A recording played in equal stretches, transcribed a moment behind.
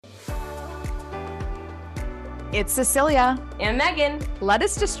It's Cecilia. And Megan. Let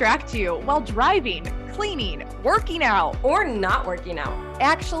us distract you while driving, cleaning, working out. Or not working out.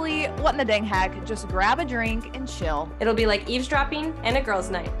 Actually, what in the dang heck? Just grab a drink and chill. It'll be like eavesdropping and a girls'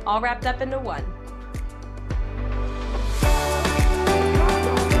 night, all wrapped up into one.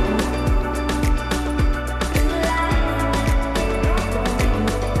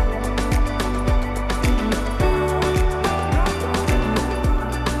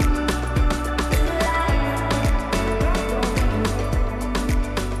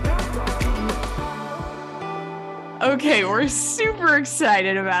 Okay, we're super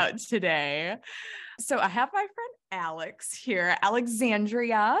excited about today. So I have my friend Alex here,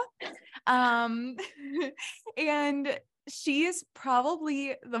 Alexandria. And she is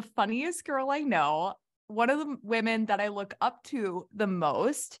probably the funniest girl I know, one of the women that I look up to the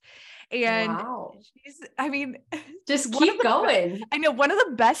most. And wow. Just keep going. I know, one of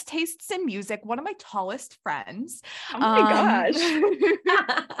the best tastes in music, one of my tallest friends. Oh my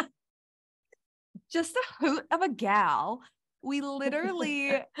gosh. Just a hoot of a gal. We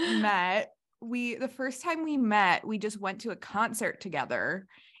literally met. The first time we met, we just went to a concert together,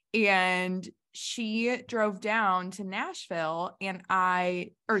 and she drove down to Nashville and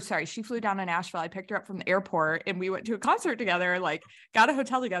she flew down to Nashville. I picked her up from the airport and we went to a concert together, like got a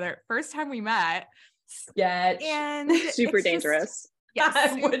hotel together. First time we met. Sketch. And super dangerous.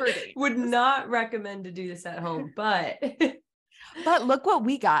 I would not recommend to do this at home, but look what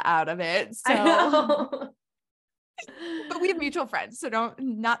we got out of it. So, but we have mutual friends, so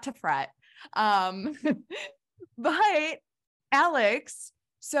not to fret. But Alex,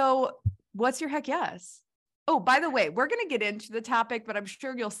 so what's your heck yes? Oh, by the way, we're going to get into the topic, but I'm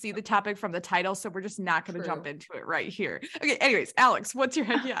sure you'll see the topic from the title. So we're just not going to jump into it right here. Okay. Anyways, Alex, what's your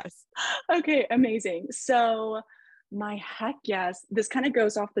heck yes? Okay. Amazing. So my heck yes, this kind of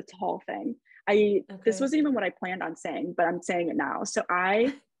goes off the tall thing. This wasn't even what I planned on saying, but I'm saying it now. So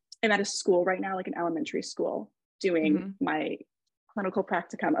I am at a school right now, like an elementary school, doing my clinical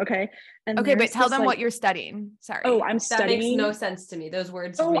practicum. Okay. But tell them what you're studying. Sorry. Oh, I'm studying. That makes no sense to me. Those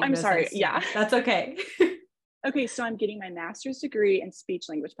words. Oh, I'm sorry. Yeah. That's okay. Okay. So I'm getting my master's degree in speech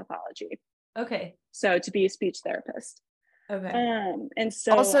language pathology. Okay. So to be a speech therapist. Okay. And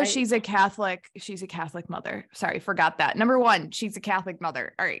so also she's a Catholic mother. Sorry, forgot that. Number one, she's a Catholic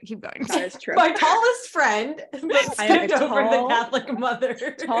mother. All right, keep going. That is true. My tallest friend, but skipped over the Catholic mother.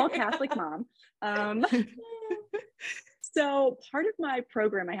 Tall Catholic mom. So part of my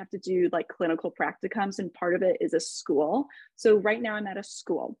program, I have to do like clinical practicums, and part of it is a school. So right now I'm at a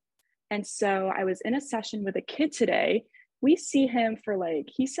school. And so I was in a session with a kid today. We see him for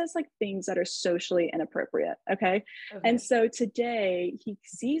he says things that are socially inappropriate. Okay. And so today he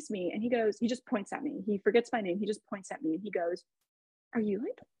sees me and he just points at me. He forgets my name. He just points at me and he goes, "Are you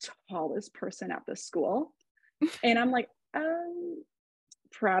like the tallest person at this school?" And I'm like,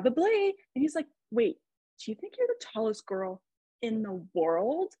 probably. And he's like, "Wait, do you think you're the tallest girl in the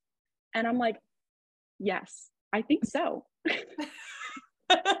world?" And I'm like, "Yes, I think so."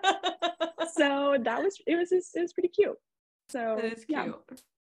 So it was pretty cute. So that is cute.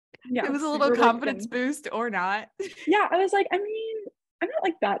 Yeah, it was a little confidence boost or not. Yeah, I was like, I'm not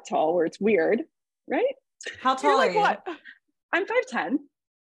like that tall where it's weird, right? How tall are you? What? I'm 5'10".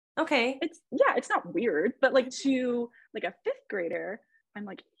 Okay. It's not weird, but to a fifth grader, I'm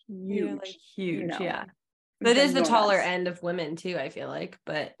huge. You're huge, yeah. That is the taller end of women too, I feel like,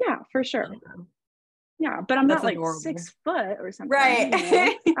 but yeah, for sure. Yeah, but I'm not adorable. 6 foot or something. Right.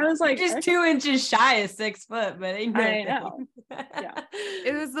 I was like, just 2 inches shy of 6 foot, but ain't no I know. Yeah.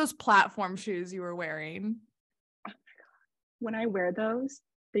 It was those platform shoes you were wearing. Oh my God. When I wear those,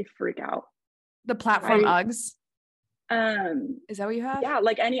 they freak out. The platform Uggs? Is that what you have? Yeah,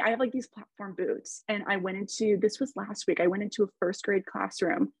 I have these platform boots. And this was last week, I went into a first grade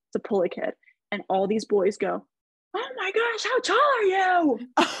classroom to pull a kid, and all these boys go, "Oh my gosh, how tall are you?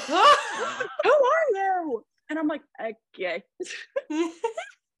 Who are you?" And I'm like, okay.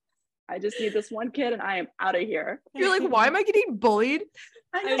 I just need this one kid and I am out of here. You're like, why am I getting bullied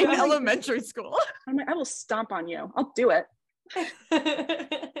in elementary school? I'm like, I will stomp on you. I'll do it.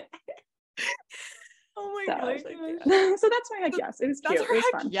 Oh my gosh. So that's my heck yes. It was cute. It was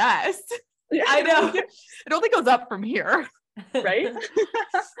fun. Yes. Yeah. I know. It only goes up from here. Right?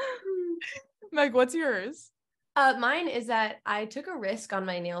 Meg, what's yours? Mine is that I took a risk on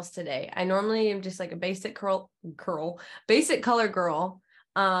my nails today. I normally am just like a basic color girl.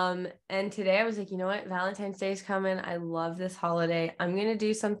 And today I was like, you know what? Valentine's Day is coming. I love this holiday. I'm going to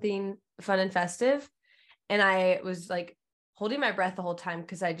do something fun and festive. And I was like holding my breath the whole time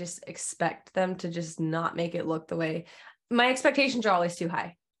because I just expect them to just not make it look the way my expectations are always too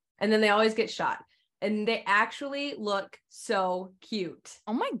high. And then they always get shot. and they actually look so cute.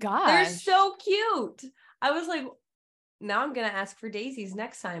 Oh my gosh. They're so cute. I was like, now I'm going to ask for daisies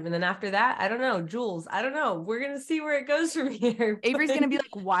next time. And then after that, I don't know, jewels. I don't know. We're going to see where it goes from here. Avery's going to be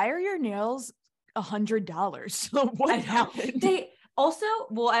like, why are your nails $100? What happened? They also,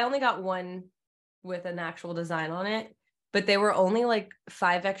 well, I only got one with an actual design on it, but they were only like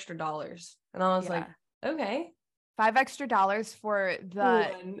 $5 extra. And I was like, okay. $5 extra for the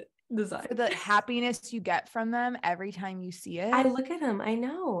one design. For the happiness you get from them every time you see it. I look at them. I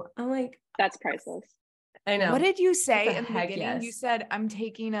know. I'm like, that's priceless. I know. What did you say in the heck beginning? yes. You said, I'm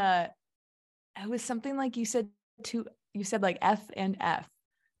taking it was something like you said like F and F.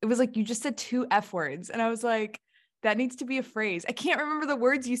 It was like, you just said 2 F words. And I was like, that needs to be a phrase. I can't remember the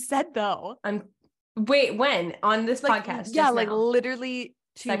words you said though. Wait, when? On this like, podcast? Yeah, like literally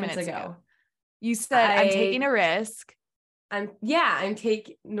 2 minutes ago. You said, I'm taking a risk.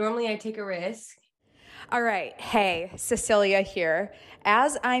 Normally I take a risk. All right. Hey, Cecilia here.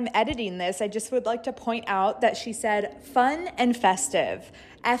 As I'm editing this, I just would like to point out that she said fun and festive,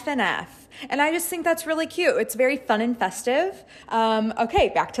 F and F. And I just think that's really cute. It's very fun and festive. Okay,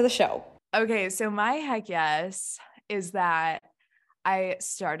 back to the show. Okay, so my heck yes is that I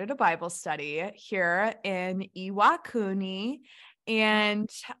started a Bible study here in Iwakuni. And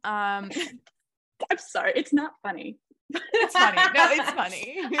I'm sorry, it's not funny. It's funny. No, it's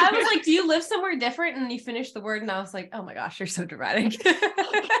funny. I was like, do you live somewhere different? And you finished the word and I was like, oh my gosh, you're so dramatic.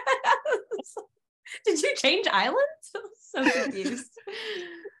 Did you change islands? I'm so confused.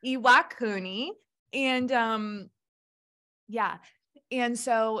 Iwakuni. And yeah. And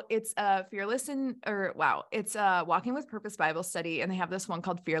so it's it's a Walking with Purpose Bible study. And they have this one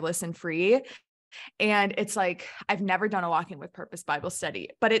called Fearless and Free. And it's like, I've never done a Walking with Purpose Bible study,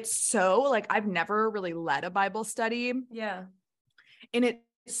 but it's so like, I've never really led a Bible study. Yeah. And it's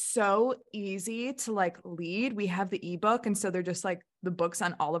so easy to like lead. We have the ebook. And so they're just like the books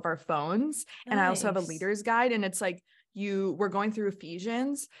on all of our phones. Nice. And I also have a leader's guide, and it's like, we're going through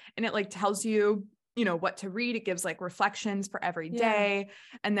Ephesians, and it like tells you, what to read. It gives like reflections for every day.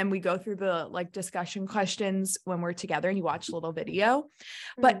 And then we go through the like discussion questions when we're together, and you watch a little video,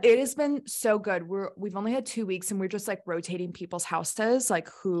 but it has been so good. We've only had 2 weeks, and we're just like rotating people's houses, like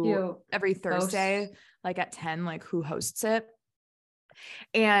every Thursday, like at 10, like who hosts it.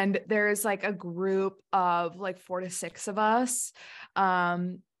 And there's like a group of like 4 to 6 of us.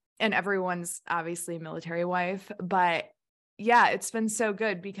 And everyone's obviously military wife, but yeah, it's been so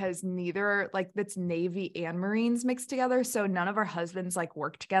good because neither like that's Navy and Marines mixed together. So none of our husbands like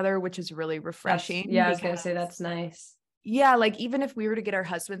work together, which is really refreshing. I was going to say that's nice. Yeah. Like even if we were to get our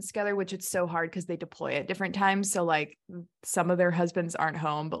husbands together, which it's so hard because they deploy at different times. So like some of their husbands aren't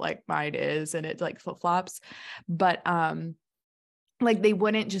home, but like mine is, and it like flip flops. But, like they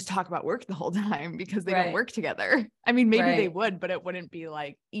wouldn't just talk about work the whole time because they don't work together. I mean, maybe they would, but it wouldn't be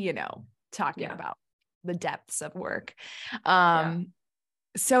like, talking about the depths of work.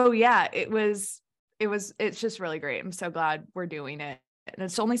 So yeah, it's just really great. I'm so glad we're doing it. And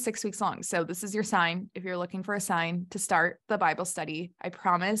it's only 6 weeks long. So this is your sign. If you're looking for a sign to start the Bible study, I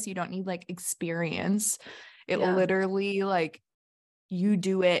promise you don't need like experience. It literally like you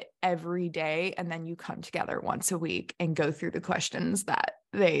do it every day, and then you come together once a week and go through the questions that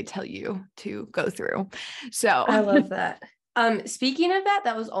they tell you to go through. So I love that. Speaking of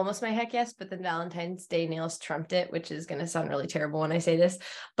that was almost my heck yes, but then Valentine's Day nails trumped it, which is going to sound really terrible when I say this,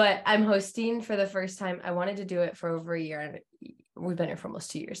 but I'm hosting for the first time. I wanted to do it for over a year, and we've been here for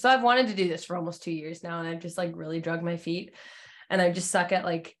almost 2 years. So I've wanted to do this for almost 2 years now. And I've just like really drug my feet, and I just suck at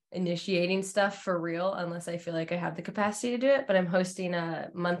like initiating stuff for real, unless I feel like I have the capacity to do it. But I'm hosting a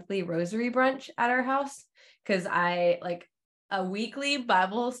monthly rosary brunch at our house, because I like a weekly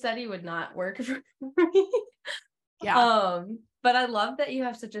Bible study would not work for me. Yeah. But I love that you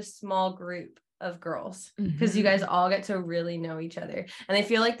have such a small group of girls, because you guys all get to really know each other. And I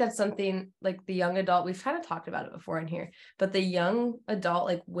feel like that's something like the young adult, we've kind of talked about it before in here, but the young adult,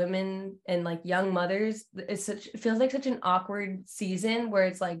 like women and like young mothers, it feels like such an awkward season where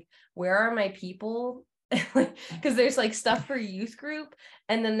it's like, where are my people? Because there's like stuff for youth group,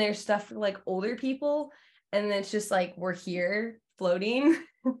 and then there's stuff for like older people. And then it's just like, we're here floating.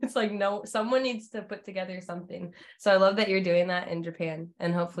 It's like, no, someone needs to put together something. So I love that you're doing that in Japan,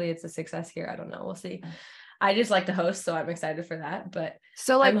 and hopefully it's a success here. I don't know. We'll see. I just like to host, so I'm excited for that. But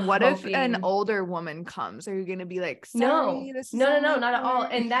so like, what if an older woman comes? Are you going to be like, sorry, no, not at all.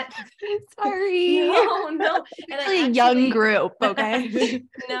 And that, sorry, no. And a young group. Okay.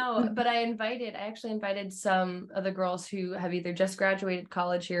 No, but I actually invited some of the girls who have either just graduated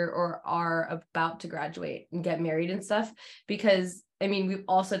college here or are about to graduate and get married and stuff, because I mean, we've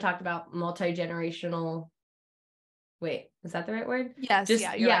also talked about multi-generational, wait, is that the right word? Yes. Just,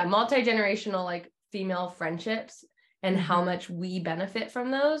 Right. multi-generational, like female friendships and how much we benefit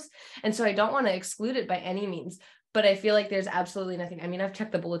from those. And so I don't want to exclude it by any means, but I feel like there's absolutely nothing. I mean, I've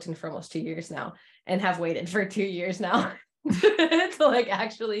checked the bulletin for almost 2 years now and have waited for 2 years now to like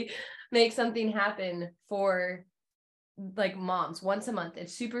actually make something happen for like moms once a month.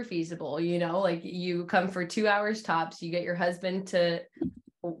 It's super feasible, you know, like you come for 2 hours tops, you get your husband to,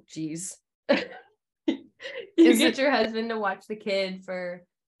 oh geez. You get your husband to watch the kid for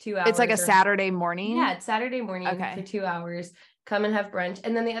 2 hours. It's like a Saturday morning. Yeah, it's Saturday morning for 2 hours. Come and have brunch.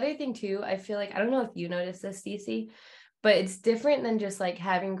 And then the other thing too, I feel like, I don't know if you noticed this, Stacey, but it's different than just like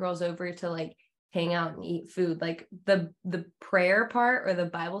having girls over to like hang out and eat food. Like the prayer part or the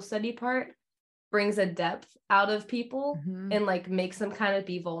Bible study part brings a depth out of people and like makes them kind of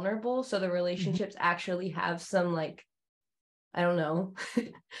be vulnerable. So the relationships actually have some like, I don't know,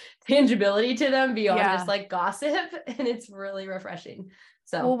 tangibility to them beyond just like gossip. And it's really refreshing.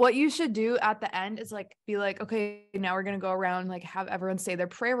 So, well, what you should do at the end is like, be like, okay, now we're going to go around, like have everyone say their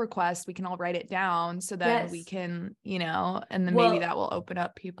prayer request. We can all write it down. So then we can, you know, and then maybe that will open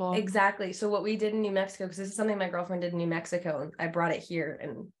up people. Exactly. So what we did in New Mexico, because this is something my girlfriend did in New Mexico and I brought it here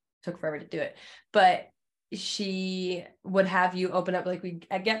and took forever to do it, but she would have you open up, like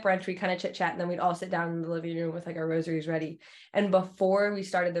at Get Brunch, we kind of chit chat and then we'd all sit down in the living room with like our rosaries ready. And before we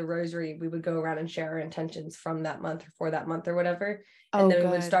started the rosary, we would go around and share our intentions from that month or for that month or whatever. And then we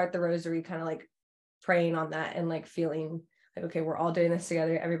would start the rosary kind of like praying on that and like feeling like, okay, we're all doing this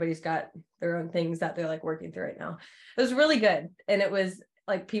together. Everybody's got their own things that they're like working through right now. It was really good. And it was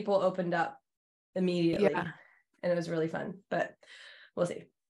like people opened up immediately and it was really fun, but we'll see.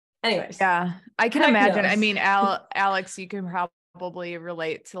 Anyways. Yeah, I can imagine. I mean, Alex, you can probably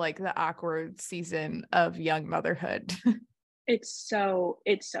relate to like the awkward season of young motherhood. It's so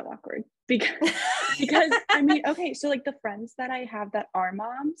awkward because I mean, okay, so like the friends that I have that are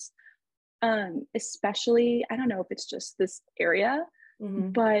moms, especially, I don't know if it's just this area,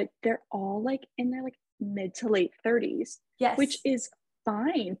 but they're all like in their like mid to late 30s, which is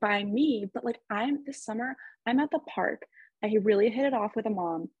fine by me. But like this summer, I'm at the park. I really hit it off with a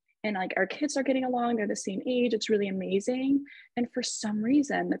mom. And like our kids are getting along, they're the same age. It's really amazing. And for some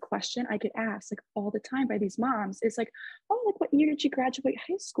reason, the question I get asked like all the time by these moms is like, oh, like what year did you graduate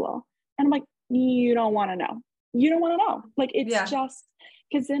high school? And I'm like, you don't want to know. You don't want to know. Like, it's just,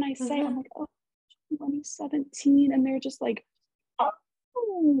 because then I say, I'm like, oh, 2017. And they're just like,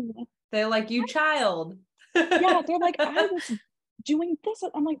 oh. They're like, you child. Yeah, they're like, I was doing this.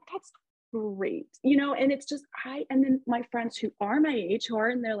 I'm like, that's great, you know. And it's just and then my friends who are my age, who are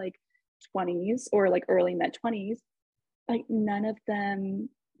in their like 20s or like early mid 20s, like none of them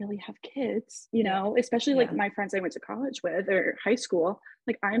really have kids, you know, especially like my friends I went to college with or high school.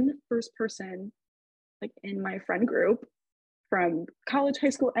 Like I'm the first person like in my friend group from college,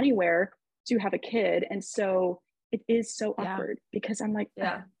 high school, anywhere to have a kid. And so it is so awkward because I'm like,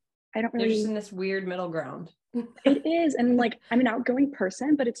 I don't really. You're just in this weird middle ground. It is. And like, I'm an outgoing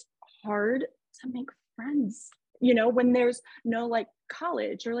person, but it's hard to make friends, you know, when there's no like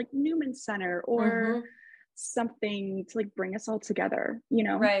college or like Newman Center or something to like bring us all together, you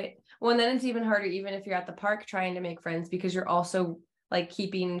know? Right. Well, and then it's even harder, even if you're at the park trying to make friends, because you're also like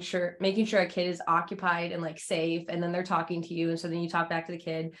making sure a kid is occupied and like safe, and then they're talking to you, and so then you talk back to the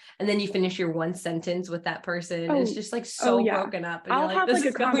kid, and then you finish your one sentence with that person. And it's just like so broken up. And I'll you're like, have like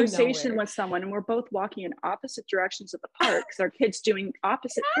a conversation with someone, and we're both walking in opposite directions of the park because our kids doing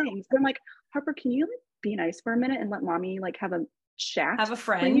opposite things. And I'm like, Harper, can you like be nice for a minute and let mommy like have a chat? Have a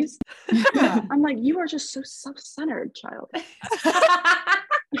friend. Yeah. I'm like, you are just so self-centered, child.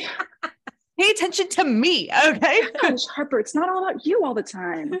 Pay attention to me, okay? Gosh, Harper, it's not all about you all the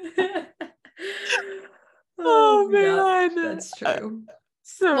time. Oh man, that's true.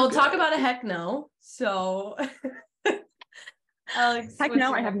 So we'll talk about a heck no. So, Alex, heck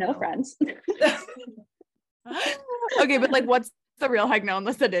no, I have no friends. Okay, but like, what's the real heck no?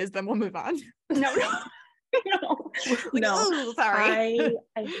 Unless it is, then we'll move on. No. Like, oh, sorry.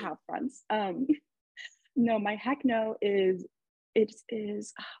 I have friends. No, my heck no is oh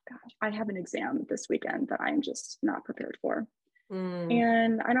gosh, I have an exam this weekend that I'm just not prepared for.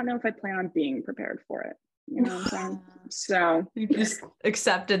 And I don't know if I plan on being prepared for it. You know what I'm saying? So you just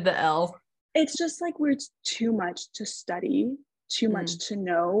accepted the L. It's just like where it's too much to study, too much to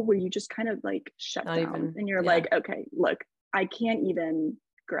know, where you just kind of like shut down and you're like, okay, look, I can't even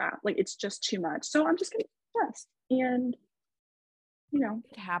grasp, like it's just too much. So I'm just gonna rest. And you know,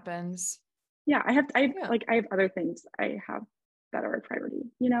 it happens. Yeah, I have other things I have that are a priority.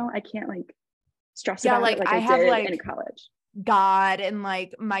 You know, I can't like stress about like it like I I have did like in college. God and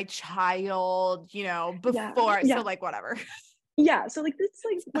like my child, you know, before. Yeah. So like whatever. Yeah. So like it's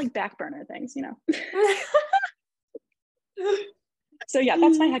like back burner things, you know. So yeah,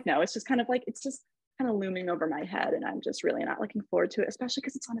 that's my heck no. It's just kind of like, it's just kind of looming over my head, and I'm just really not looking forward to it, especially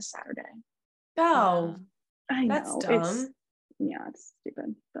because it's on a Saturday. Oh, I know. that's dumb. It's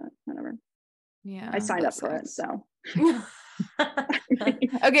stupid, but whatever. Yeah. I signed up for it, so.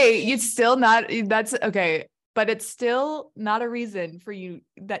 Okay, it's still not, that's okay, but it's still not a reason for you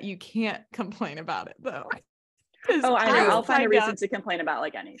that you can't complain about it though. Oh, I know. I'll find a reason up. to complain about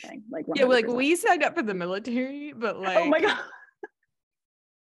like anything. Like 100%. Yeah, like we signed up for the military, but like oh my God.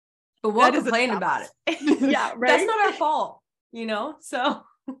 But we'll complain about it. Yeah, right. That's not our fault, you know? So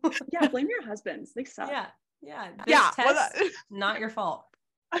yeah, blame your husbands. They suck. Yeah. Yeah. Test, not your fault.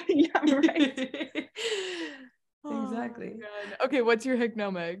 Yeah, right. Exactly. Oh, okay, what's your heck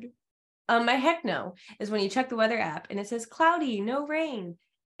no, Meg? My heck no is when you check the weather app and it says cloudy, no rain.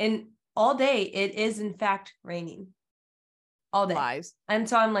 And all day it is in fact raining. All day. Lies. And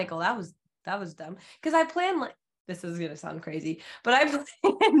so I'm like, oh, that was dumb. Because I plan like, this is gonna sound crazy, but I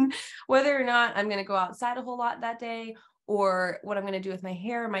plan whether or not I'm gonna go outside a whole lot that day, or what I'm gonna do with my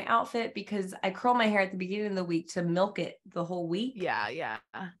hair, my outfit, because I curl my hair at the beginning of the week to milk it the whole week. Yeah.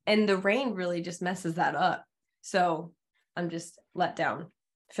 And the rain really just messes that up. So I'm just let down.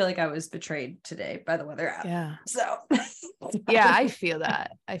 I feel like I was betrayed today by the weather app. Yeah. So Yeah, I feel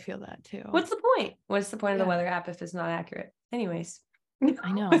that too. What's the point? What's the point of the weather app if it's not accurate? Anyways.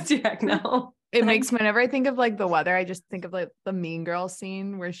 I know. What's your heck no? It makes, whenever I think of like the weather, I just think of like the Mean Girls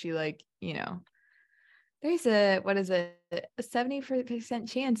scene where she like, you know, there's a 70%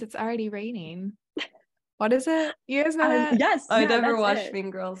 chance it's already raining. What is it? You guys know that? Yes. I never watched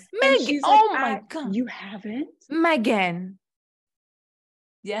Mean Girls. Megan. Oh my God. You haven't? Megan.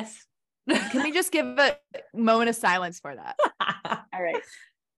 Yes. Can we just give a moment of silence for that? All right.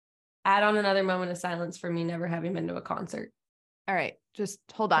 Add on another moment of silence for me never having been to a concert. All right. Just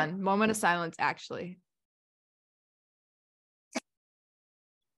hold on. Moment of silence, actually.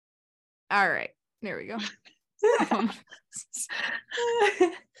 All right. There we go.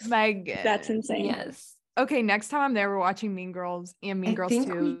 Megan. That's insane. Yes. Okay, next time I'm there, we're watching Mean Girls and Mean Girls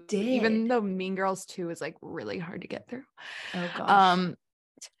 2. We did. Even though Mean Girls 2 is like really hard to get through. Oh gosh.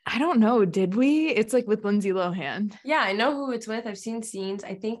 I don't know. Did we? It's like with Lindsay Lohan. Yeah, I know who it's with. I've seen scenes.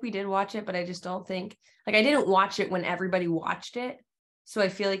 I think we did watch it, but I just don't think like I didn't watch it when everybody watched it. So I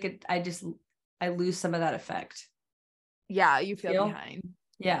feel like I lose some of that effect. Yeah, you feel behind.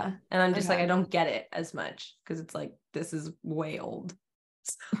 Yeah. And I'm just like, I don't get it as much because it's like, this is way old.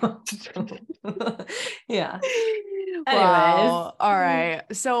 So, yeah. Wow. Anyways. All right.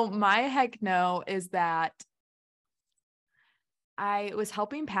 So my heck no is that I was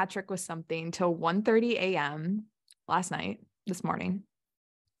helping Patrick with something till 1:30 a.m. this morning.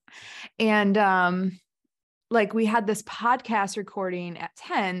 And like we had this podcast recording at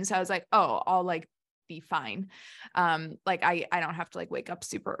 10. So I was like, oh, I'll like be fine. Like I don't have to like wake up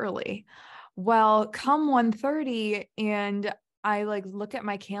super early. Well, come 1:30 and I like look at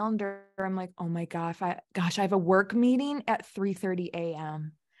my calendar. I'm like, oh my gosh, I have a work meeting at 3:30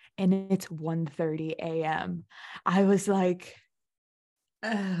 a.m. and it's 1:30 a.m. I was like,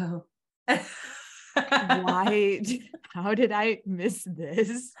 Oh. why? How did I miss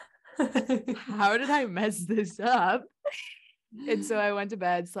this? How did I mess this up? And so I went to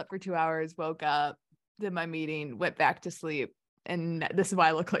bed, slept for 2 hours, woke up, did my meeting, went back to sleep. And this is why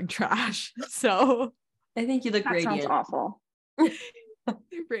I look like trash. So I think you look that radiant. sounds awful.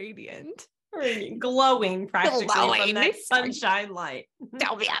 Radiant. Glowing practically Glowing. from that sunshine light.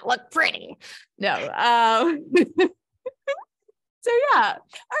 Tell me I look pretty. No. So yeah.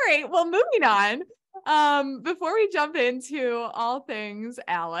 All right. Well, moving on. Before we jump into all things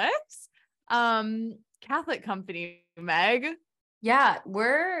Alex, Catholic Company, Meg. Yeah,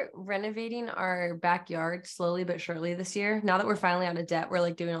 we're renovating our backyard slowly but surely this year. Now that we're finally out of debt, we're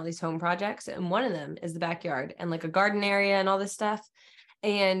like doing all these home projects, and one of them is the backyard and like a garden area and all this stuff.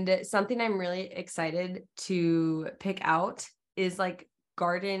 And something I'm really excited to pick out is like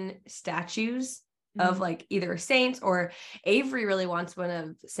garden statues of like either saints, or Avery really wants one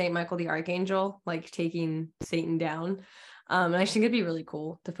of Saint Michael the Archangel, like taking Satan down. And I think it'd be really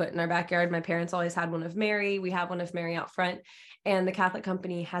cool to put in our backyard. My parents always had one of Mary. We have one of Mary out front, and the Catholic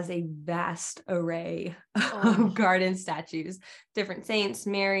Company has a vast array of garden statues, different saints,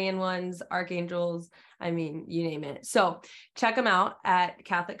 Marian ones, archangels. I mean, you name it. So check them out at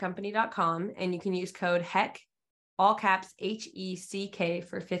catholiccompany.com, and you can use code HECK, all caps HECK,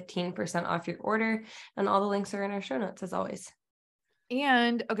 for 15% off your order. And all the links are in our show notes as always.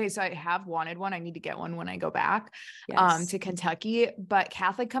 And okay, so I have wanted one. I need to get one when I go back Yes. to Kentucky, but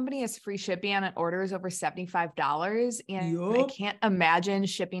Catholic Company has free shipping on orders over $75. And I Yup. can't imagine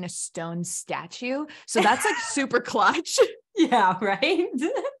shipping a stone statue. So that's like super clutch. Yeah, right?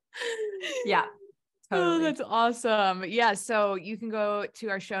 Yeah, Oh, totally. that's awesome. Yeah. So you can go to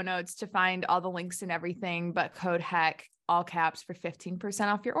our show notes to find all the links and everything, but code HECK, all caps, for 15%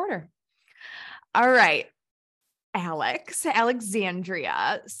 off your order. All right.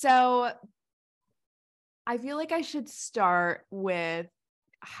 Alexandria. So I feel like I should start with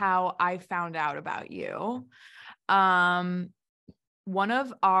how I found out about you. One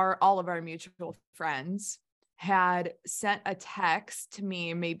of all of our mutual friends had sent a text to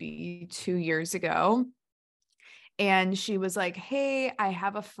me maybe 2 years ago. And she was like, hey, I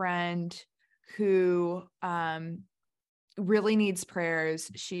have a friend who really needs prayers.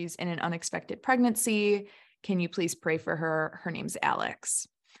 She's in an unexpected pregnancy. Can you please pray for her? Her name's Alex.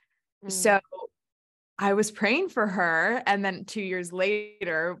 So I was praying for her. And then 2 years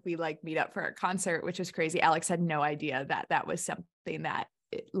later, we like meet up for a concert, which was crazy. Alex had no idea that that was something that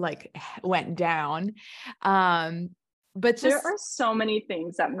like went down. But just, there are so many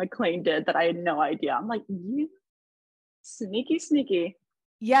things that McLean did that I had no idea. I'm like, you sneaky.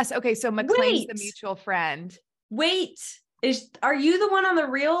 yes. Okay. So McLean's the Wait. mutual friend. Wait, are you the one on the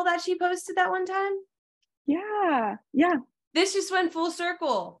reel that she posted that one time? Yeah. This just went full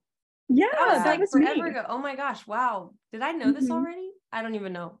circle. Yeah, That was like forever me. ago. Oh my gosh. Wow. Did I know this Mhm. already? I don't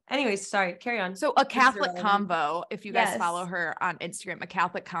even know. Anyways, sorry. Carry on. So a This is Catholic irrelevant. Convo, if you guys Yes. follow her on Instagram, a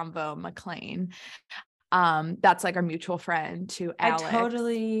Catholic Convo McLean. That's like our mutual friend to Alex.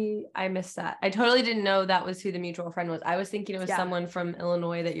 I missed that. I totally didn't know that was who the mutual friend was. I was thinking it was Yeah. someone from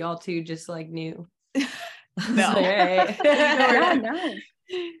Illinois that y'all two just like knew. No. All right. Yeah, no.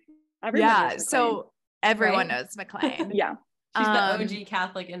 Everyone Yeah. knows So everyone Right? knows McLean. McLean. Yeah, She's the Um, OG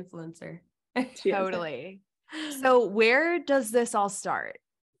Catholic influencer. she is. Totally. So where does this all start?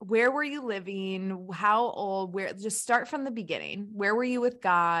 Where were you living? How old? Where? Just start from the beginning. Where were you with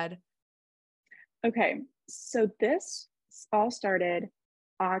God? Okay, so this all started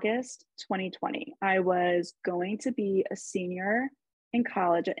August 2020. I was going to be a senior in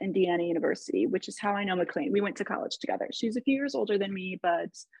college at Indiana University, which is how I know McLean. We went to college together. She's a few years older than me, but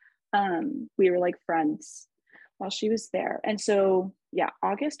we were like friends while she was there. And so, yeah,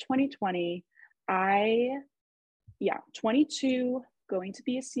 August 2020, 22, going to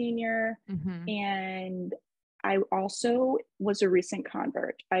be a senior. Mhm. And I also was a recent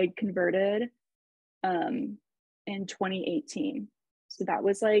convert. I converted in 2018. So that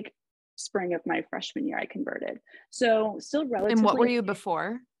was like spring of my freshman year I converted. So still relatively. And what were you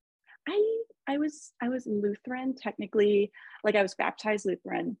before? I was Lutheran technically, like I was baptized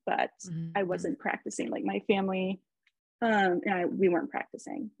Lutheran, but I wasn't practicing. Like my family and we weren't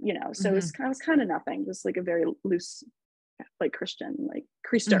practicing, you know. So it was kind of nothing, just like a very loose like Christian, like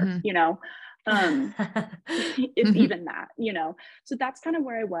Creaster, you know. If even that, you know. So that's kind of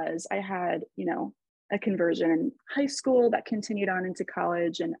where I was. I had, you know, a conversion in high school that continued on into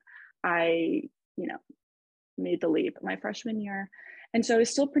college, and I, you know, made the leap my freshman year. And so I was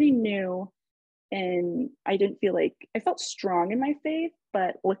still pretty new, and I didn't feel like I felt strong in my faith,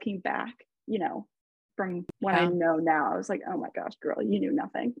 but looking back, you know, from what I know now, I was like, oh my gosh, girl, you knew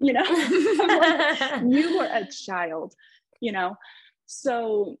nothing, you know. Like, you were a child, you know.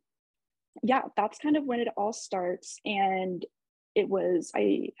 So yeah, that's kind of when it all starts. And it was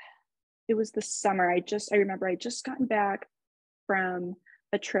the summer. I remember I just gotten back from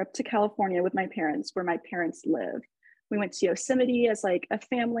a trip to California with my parents, where my parents live. We went to Yosemite as like a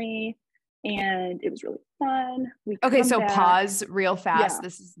family, and it was really fun. Okay, so pause real fast.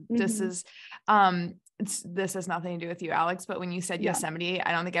 Yeah. This has nothing to do with you, Alex, but when you said Yosemite,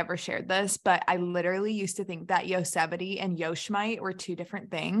 I don't think I ever shared this, but I literally used to think that Yosemite and Yoshmite were two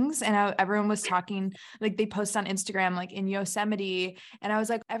different things. And everyone was talking, like they post on Instagram, like in Yosemite. And I was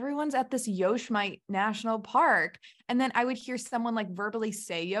like, everyone's at this Yoshmite National Park. And then I would hear someone like verbally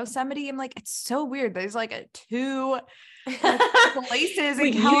say Yosemite. I'm like, it's so weird. There's like two places Wait,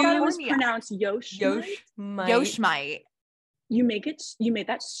 in you thought California. it was pronounced Yoshmite? Yoshmite. You made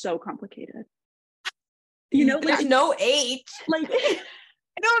that so complicated. You know, there's like, no H. Like, I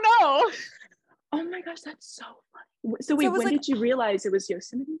don't know. Oh my gosh, that's so funny. So wait, when did you realize it was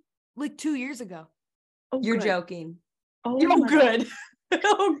Yosemite? Like 2 years ago. Oh, You're good. joking. Oh, good.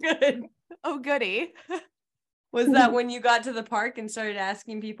 Oh, good. Oh, goody. Was that when you got to the park and started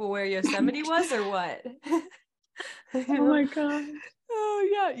asking people where Yosemite was, or what? Oh my god. Oh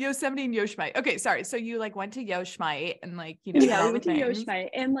yeah, Yosemite and Yoshmite. Okay, sorry. So you like went to Yoshmite and like, you know, Yeah, we went to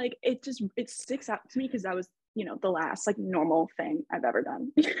Yoshmite, and like it sticks out to me because that was the last like normal thing I've ever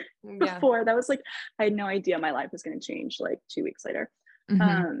done Yeah. before. That was like, I had no idea my life was going to change like 2 weeks later.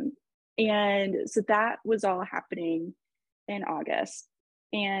 Mhm. And so that was all happening in August.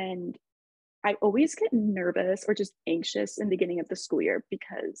 And I always get nervous or just anxious in the beginning of the school year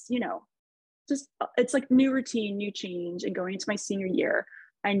because, just it's like new routine, new change. And going into my senior year,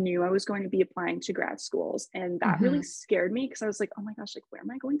 I knew I was going to be applying to grad schools. And that really Mhm. scared me because I was like, oh my gosh, like, where am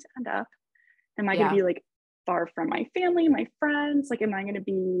I going to end up? Am I going to Yeah. be like far from my family, my friends? Like, am I going to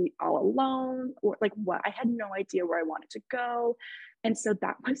be all alone? Or like what? I had no idea where I wanted to go. And so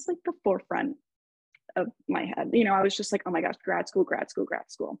that was like the forefront of my head. I was just like, oh my gosh, grad school, grad school,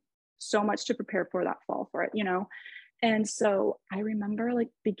 grad school. So much to prepare for that fall for it. And so I remember like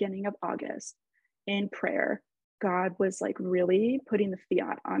beginning of August in prayer, God was like really putting the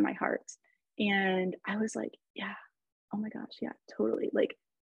fiat on my heart. And I was like, yeah, oh my gosh, yeah, totally. Like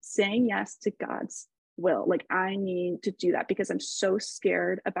saying yes to God's will. Like I need to do that because I'm so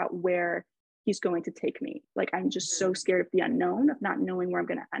scared about where he's going to take me. Like I'm just so scared of the unknown, of not knowing where I'm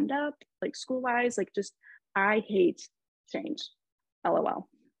going to end up, like school wise, like just I hate change. LOL.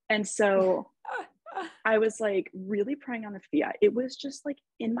 And so I was like really praying on the fiat. It was just like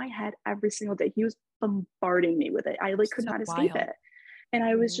in my head every single day. He was bombarding me with it. I like could So not escape wild. it. And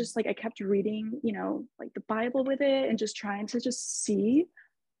I was Mhm. just like, I kept reading, like the Bible with it and just trying to just see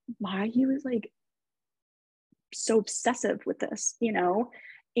why he was like so obsessive with this.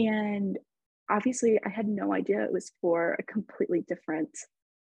 And obviously I had no idea it was for a completely different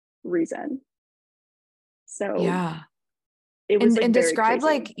reason. So Yeah. it was like And very describe crazy.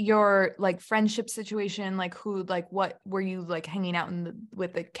 like your like friendship situation, like who, like what were you like hanging out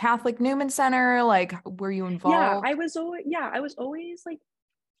with the Catholic Newman Center? Like were you involved? I was always like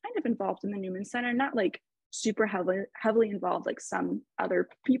kind of involved in the Newman Center, not like super heavily involved like some other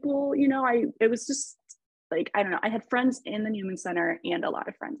people. It was just like I don't know. I had friends in the Newman Center and a lot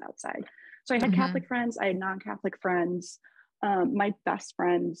of friends outside. So I had Mhm. Catholic friends, I had non-Catholic friends. My best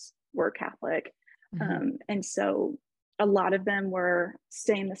friends were Catholic, Mhm. and so a lot of them were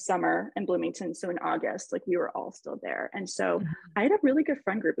staying the summer in Bloomington. So in August, like we were all still there, and so Mhm. I had a really good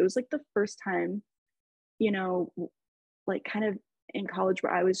friend group. It was like the first time, you know, like kind of in college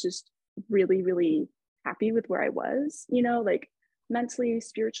where I was just really, really happy with where I was, like mentally,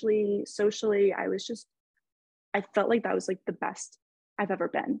 spiritually, socially. I felt like that was like the best I've ever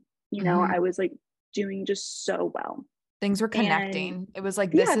been. Mhm. I was like doing just so well. Things were And connecting. It was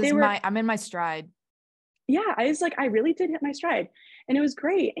like, yeah, I'm in my stride. yeah, I was like, I really did hit my stride and it was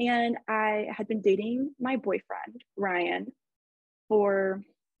great. And I had been dating my boyfriend, Ryan, for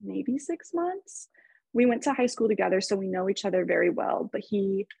maybe 6 months. We went to high school together, so we know each other very well, but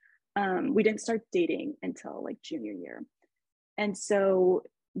we didn't start dating until like junior year. And so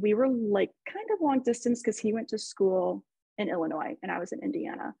we were like kind of long distance because he went to school in Illinois and I was in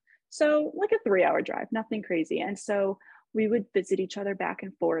Indiana. So like a 3 hour drive, nothing crazy. And so we would visit each other back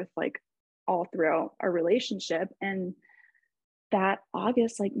and forth like all throughout our relationship. And that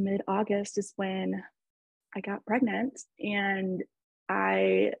August, like mid August, is when I got pregnant. And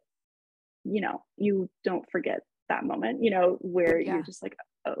I, you don't forget that moment, where you're Yeah. just like,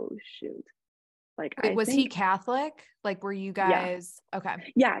 oh, shoot. Like, Wait, I was he think, Catholic? Like were you yeah, guys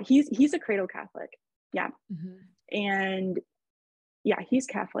okay? yeah, he's a cradle Catholic. Yeah. Mhm. And yeah, he's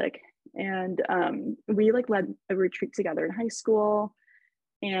Catholic. And we like led a retreat together in high school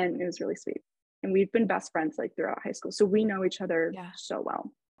and it was really sweet. And we've been best friends like throughout high school. So we know each other Yeah. so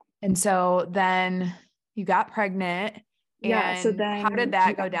well. And so then you got pregnant, Yeah. So and how did then,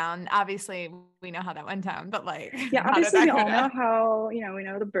 that go yeah. down? Obviously, we know how that went down, but like, Yeah, how did obviously that we go all know down? how, we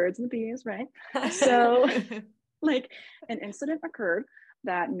know the birds and the bees, right? So like an incident occurred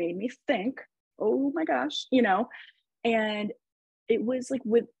that made me think, oh my gosh, and it was like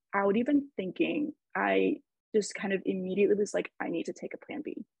without even thinking, I just kind of immediately was like, I need to take a plan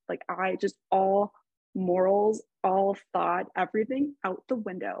B. Like I just all morals, all thought, everything out the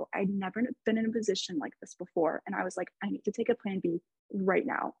window. I'd never been in a position like this before. And I was like, I need to take a plan B right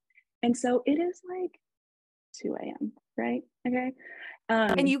now. And so it is like 2 a.m. Right. Okay.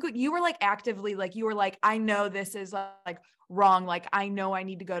 And Um, you were like actively like you were like, I know this is like wrong. Like I know I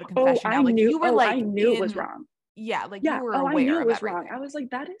need to go to oh, confession now. Like you were I like knew it was in, wrong. yeah, like you Yeah. were Oh, I knew aware it of was wrong. I everything. was like,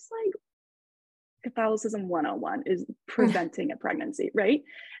 that is like Catholicism 101 is preventing a pregnancy, right?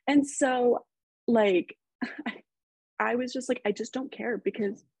 And so, like, I was just like, I just don't care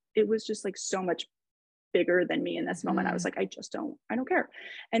because it was just like so much bigger than me in this moment. I was Mhm. like, I don't care.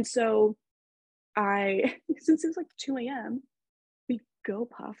 And so, since it was like 2 a.m., we go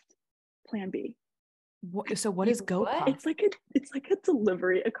puffed plan B. So what is GoPuff? It's like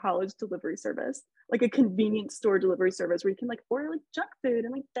a college delivery service, like a convenience store delivery service where you can like order like junk food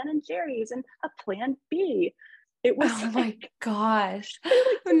and like Ben and Jerry's and a Plan B. It was Oh my gosh. like,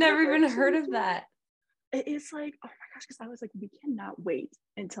 I've never even heard of that. It is like, oh my gosh, because I was like, we cannot wait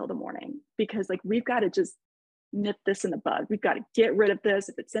until the morning because like we've got to just nip this in the bud. We've got to get rid of this.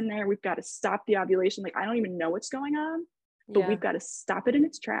 If it's in there, we've got to stop the ovulation. Like I don't even know what's going on, but we've got to stop it in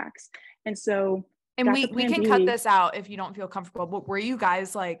its tracks. And so and we can cut this out if you don't feel comfortable, but were you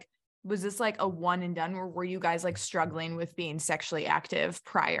guys like, was this like a one and done, or were you guys like struggling with being sexually active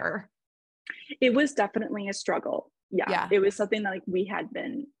prior? It was definitely a struggle. Yeah. It was something that like we had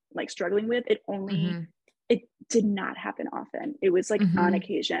been like struggling with. It only, it did not happen often. It was like on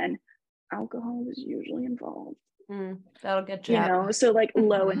occasion, alcohol was usually involved. That'll get you, you know, so like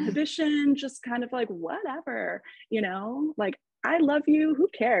low inhibition, just kind of like whatever, you know, like I love you, who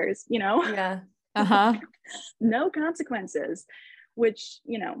cares, you know? Yeah. No consequences, which,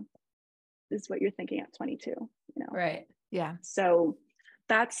 you know, is what you're thinking at 22, you know? Right. Yeah. So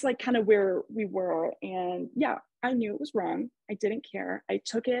that's like kind of where we were. And yeah, I knew it was wrong. I didn't care. I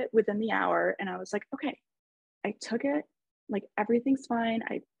took it within the hour and I was like, okay, I took it, like everything's fine.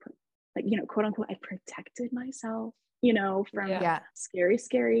 I like, you know, quote unquote, I protected myself, you know, from scary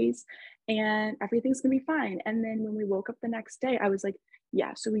scaries and everything's gonna be fine. And then when we woke up the next day, I was like,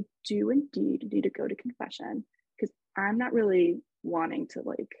 yeah, so we do indeed need to go to confession because I'm not really wanting to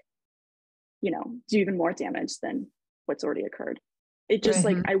like, you know, do even more damage than what's already occurred. It just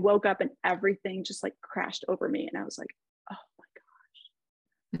like, I woke up and everything just like crashed over me. And I was like, oh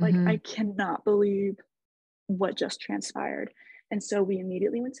my gosh, like I cannot believe what just transpired. And so we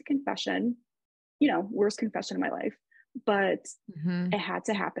immediately went to confession, you know, worst confession of my life, but it had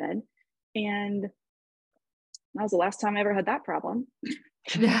to happen. And that was the last time I ever had that problem.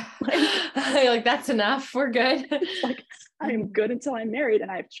 Yeah. like that's enough. We're good. Like I am good until I'm married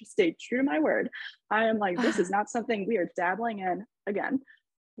and I've stayed true to my word. I am like, this is not something we are dabbling in again.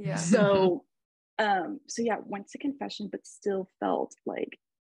 Yeah. So yeah, went to confession, but still felt like,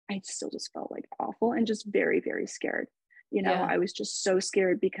 I still just felt like awful and just very, very scared. You know, I was just so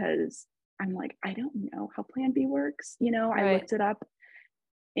scared because I'm like, I don't know how Plan B works. You know, I looked it up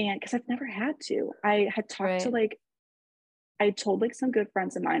and because I've never had to. I had talked to like, I told like some good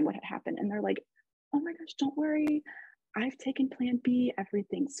friends of mine what had happened and they're like, oh my gosh, don't worry. I've taken Plan B,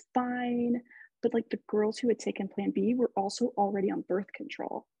 everything's fine. But like the girls who had taken Plan B were also already on birth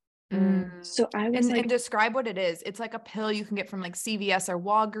control. So I was and describe what it is. It's like a pill you can get from like CVS or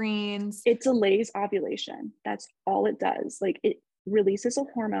Walgreens. It delays ovulation. That's all it does. Like it releases a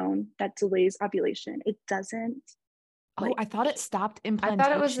hormone that delays ovulation. It doesn't. Like, I thought it stopped implantation. I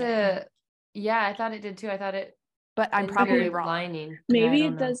thought it was I thought it did too. I thought it, but I'm probably wrong. Lining. Maybe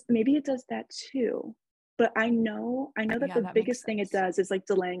it does. Maybe it does that too. But I know that the biggest thing it does is like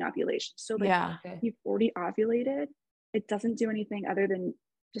delaying ovulation. So like you've already ovulated, it doesn't do anything other than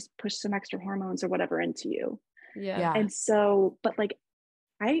just push some extra hormones or whatever into you. Yeah. And so, but like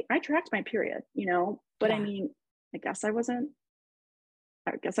I tracked my period, you know, but I mean, I guess I wasn't,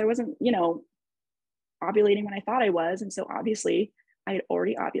 you know, ovulating when I thought I was. And so obviously I had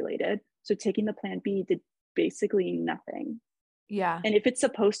already ovulated. So taking the Plan B did basically nothing. Yeah. And if it's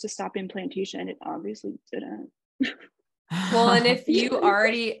supposed to stop implantation, it obviously didn't. Well, and if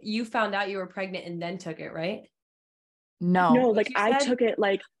you found out you were pregnant and then took it, right? No, like I took it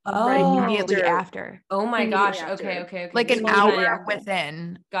like immediately after. Oh my gosh. Okay. Like an hour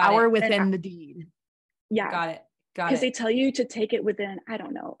within the deed. Yeah. Got it. Because they tell you to take it within, I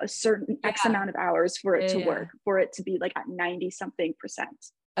don't know, a certain X amount of hours for it to work, for it to be like at 90-something%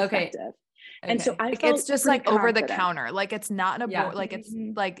 effective. And so I felt it's just like over the counter. Like it's not an like it's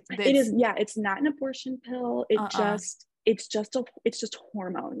like this. It is. Yeah. It's not an abortion pill. It's just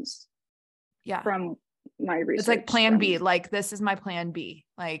hormones. Yeah. From my research. It's like Plan B. Like this is my Plan B.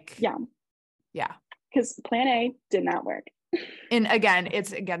 Like, yeah. Because Plan A did not work. And again,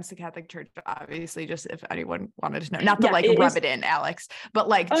 it's against the Catholic Church, obviously, just if anyone wanted to know, not to like rub it in, Alex, but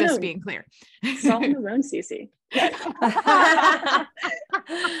like being clear. Salt in the wound, Cece.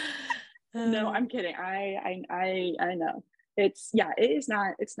 No, I'm kidding. I know. It's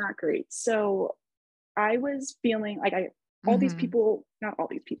not great. So I was feeling like all these people, not all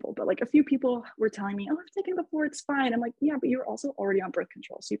these people, but like a few people were telling me, oh, I've taken it before, it's fine. I'm like, yeah, but you're also already on birth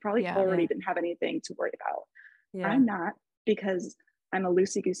control. So you probably already didn't have anything to worry about. Yeah. I'm not, because I'm a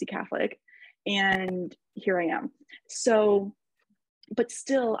loosey-goosey Catholic and here I am. So, but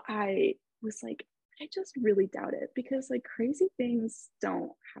still I was like, I just really doubt it because like crazy things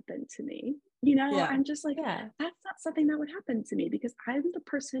don't happen to me. You know, I'm just like, that's not something that would happen to me because I'm the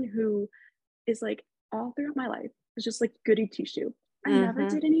person who is like, all throughout my life was just like goody two-shoe. I never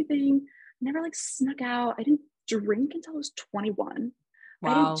did anything, never like snuck out. I didn't drink until I was 21.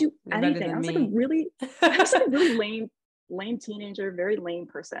 Wow. I didn't do You're better anything. than I was me. like a really lame teenager, very lame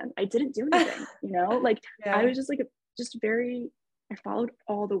person. I didn't do anything, you know, like Yeah. I was just like, I followed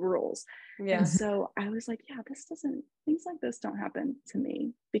all the rules. Yeah. And so I was like, yeah, things like this don't happen to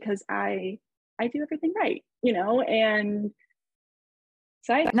me because I do everything right, you know? And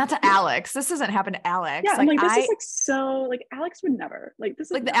so Not to Alex. This doesn't happen to Alex. yeah, I'm like, this is like, so like Alex would never, like, this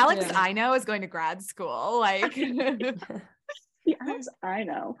is like the never- Alex I know is going to grad school. Like the Alex I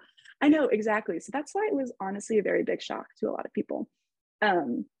know exactly. So that's why it was honestly a very big shock to a lot of people.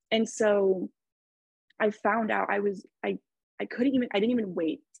 And so I found out I didn't even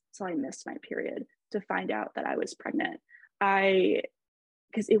wait till I missed my period to find out that I was pregnant.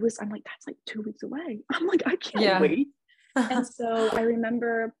 Because I'm like, that's like 2 weeks away. I'm like, I can't wait. And so I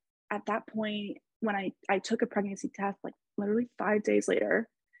remember at that point when I took a pregnancy test, like literally 5 days later,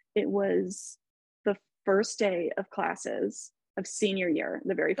 it was the first day of classes of senior year,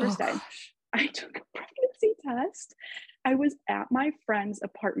 the very first day. I took a pregnancy test. I was at my friend's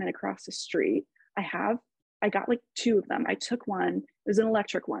apartment across the street. I got like 2 of them. I took one, it was an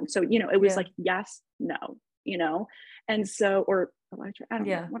electric one. So, you know, it was like, yes, no, you know? And so, or electric, I don't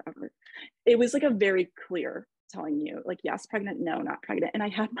know, whatever. It was like a very clear telling you like, yes, pregnant, no, not pregnant. And I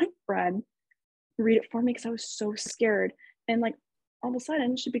had my friend read it for me because I was so scared. And like, all of a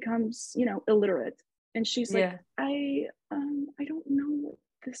sudden she becomes, you know, illiterate. And she's like, I don't know what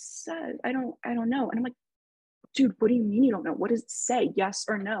this says. I don't know. And I'm like, dude, what do you mean you don't know? What does it say? Yes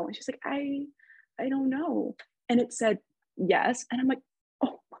or no? And she's like, I don't know. And it said yes. And I'm like,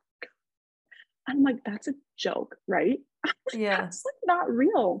 oh my God. I'm like, that's a joke, right? That's like not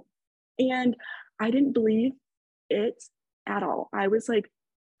real. And I didn't believe it at all. I was like,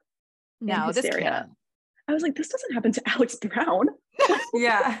 no, this can't. I was like, this doesn't happen to Alex Brown.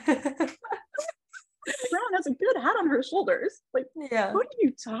 Yeah. Brown has a good head on her shoulders. Like, what are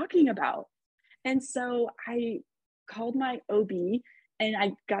you talking about? And so I called my OB and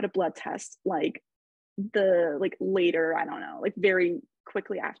I got a blood test like later, I don't know, like very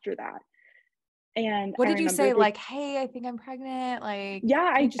quickly after that. And what did you say? Like, hey, I think I'm pregnant. Like,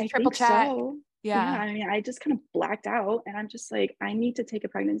 I just triple check. So. Yeah. I mean, I just kind of blacked out and I'm just like, I need to take a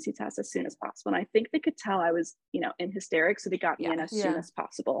pregnancy test as soon as possible. And I think they could tell I was, you know, in hysterics. So they got me in as soon as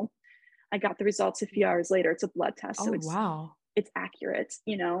possible. I got the results a few hours later. It's a blood test. So it's accurate,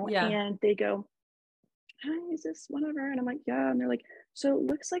 you know? And they go, hi, is this whatever? And I'm like, yeah. And they're like, so it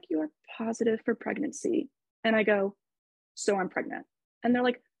looks like you are positive for pregnancy. And I go, so I'm pregnant. And they're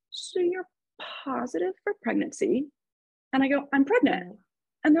like, so you're positive for pregnancy? And I go, I'm pregnant.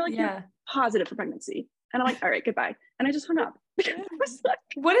 And they're like, you're positive for pregnancy. And I'm like, all right, goodbye. And I just hung up.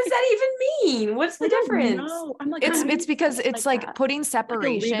 What does that even mean? What's the difference? No, I'm like, it's because it's like putting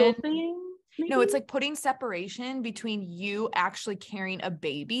separation. Like a legal thing, maybe? No, it's like putting separation between you actually carrying a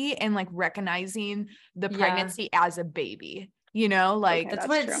baby and like recognizing the pregnancy as a baby, you know, like that's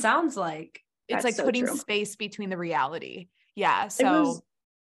what it sounds like. It's like putting space between the reality. Yeah. So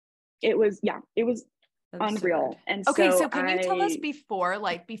it was unreal. And okay, so can you tell us before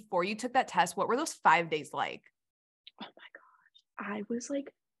you took that test, what were those 5 days like? Oh my gosh.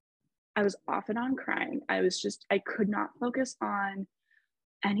 I was off and on crying. I could not focus on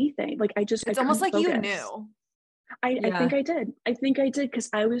anything. Like it's almost like focus. You knew. I think I did because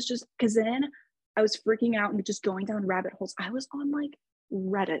then I was freaking out and just going down rabbit holes. I was on like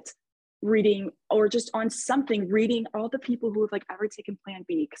Reddit reading or just on something reading all the people who have like ever taken Plan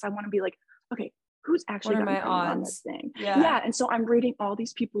B because I want to be like, okay, who's actually got my odds on this thing? Yeah. And so I'm reading all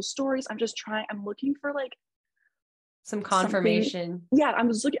these people's stories. I'm looking for like some confirmation. I'm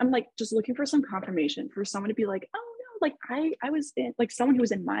just looking for some confirmation for someone to be like, oh no, like I was in like someone who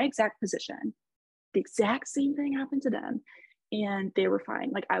was in my exact position. The exact same thing happened to them and they were fine.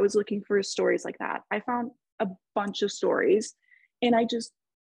 Like I was looking for stories like that. I found a bunch of stories and I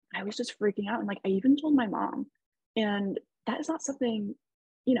was just freaking out. And like, I even told my mom, and that is not something,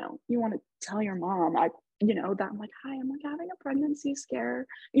 you know, you want to tell your mom, that I'm like, hi, I'm like having a pregnancy scare,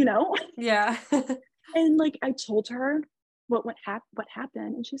 you know? Yeah. And like, I told her what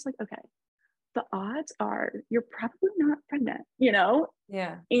happened. And she's like, okay, the odds are you're probably not pregnant, you know?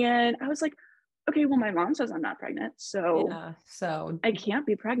 Yeah. And I was like, okay, well, my mom says I'm not pregnant. So I can't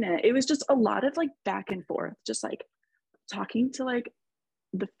be pregnant. It was just a lot of like back and forth, just like talking to like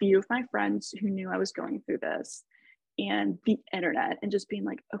the few of my friends who knew I was going through this and the internet and just being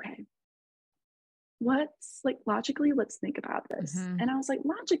like, okay, what's like logically, let's think about this. Mm-hmm. And I was like,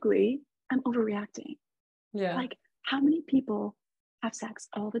 logically, I'm overreacting. Yeah. Like how many people have sex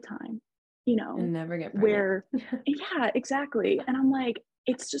all the time you know, And never get pregnant. where, yeah, exactly. And I'm like,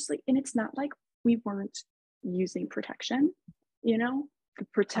 it's just like, and it's not like we weren't using protection, you know, the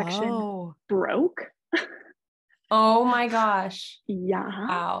protection broke. Oh my gosh. Yeah.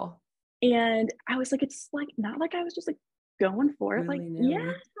 Wow. And I was like, it's like, not like I was just like going for it. Like,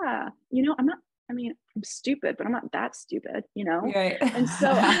 Willy-nilly. yeah, you know, I mean, I'm stupid, but I'm not that stupid, you know? Right. And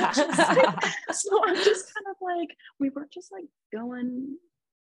so I'm just kind of like, we weren't just like going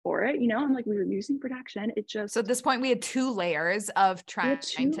for it, you know? I'm like, we were using protection. It just, So at this point we had 2 layers of trying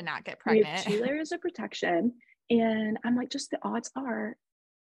to not get we have pregnant. 2 layers of protection. And I'm like, just the odds are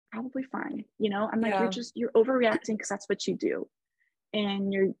probably fine. You know, I'm like, you're overreacting because that's what you do.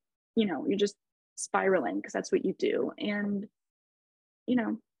 And you're just spiraling because that's what you do. And, you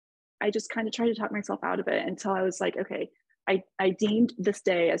know, I just kind of tried to talk myself out of it until I was like, okay, I deemed this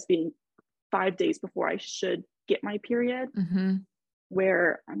day as being 5 days before I should get my period,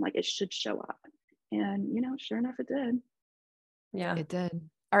 where I'm like, it should show up. And, you know, sure enough, it did. Yeah, it did.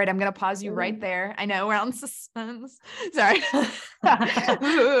 All right, I'm going to pause you right there. I know we're on suspense. Sorry.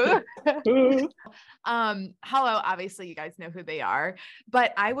 Hello, obviously you guys know who they are,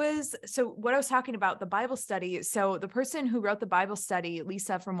 but what I was talking about, the Bible study. So the person who wrote the Bible study,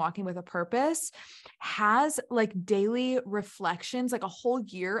 Lisa from Walking with a Purpose, has like daily reflections, like a whole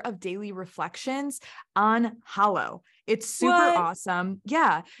year of daily reflections on Hallow. It's super awesome.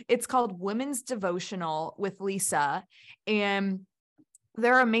 Yeah. It's called Women's Devotional with Lisa, and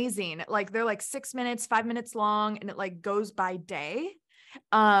they're amazing. Like they're like 6 minutes, 5 minutes long, and it like goes by day.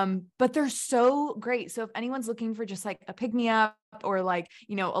 But they're so great. So if anyone's looking for just like a pick me up or like,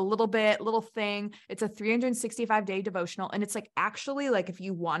 you know, a little thing, it's a 365-day devotional. And it's like, actually, like if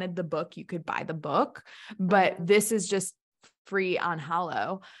you wanted the book, you could buy the book, but this is just free on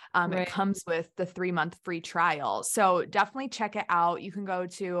Hallow. It comes with the 3-month free trial. So definitely check it out. You can go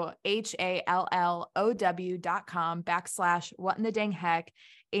to hallow.com/whatinthedangheck,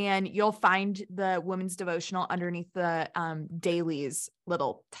 and you'll find the women's devotional underneath the dailies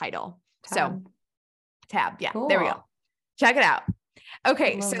little title. Tab. Yeah, cool. There we go. Check it out.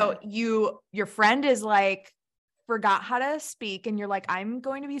 Okay. So your friend is like, forgot how to speak, and you're like, I'm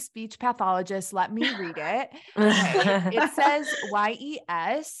going to be a speech pathologist. Let me read it. Okay. It says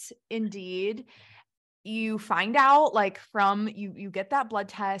YES. Indeed. You find out like from you get that blood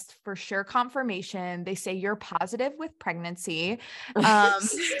test for sure, confirmation. They say you're positive with pregnancy.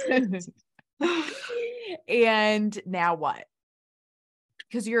 And now what?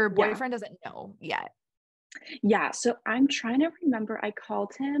 Because your boyfriend doesn't know yet. Yeah. So I'm trying to remember. I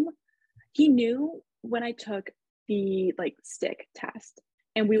called him. He knew when I took the like stick test,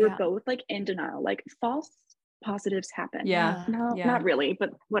 and we were both like in denial, like false positives happen. Yeah. No, not really,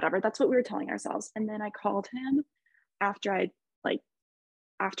 but whatever. That's what we were telling ourselves. And then I called him after I'd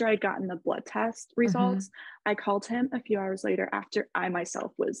gotten the blood test results. I called him a few hours later after I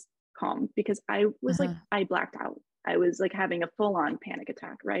myself was calm, because I was like, I blacked out. I was like having a full-on panic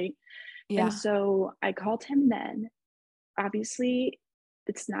attack, right? Yeah. And so I called him then. Obviously,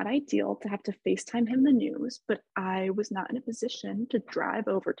 it's not ideal to have to FaceTime him the news, but I was not in a position to drive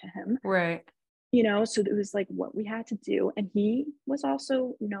over to him. Right. You know, so it was like what we had to do. And he was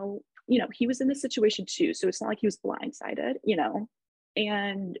also, you know, he was in this situation too. So it's not like he was blindsided, you know,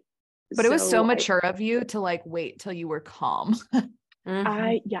 but it was so mature of you to like wait till you were calm.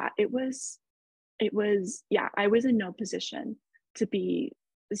 I was in no position to be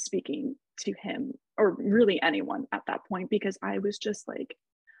speaking to him or really anyone at that point, because I was just like,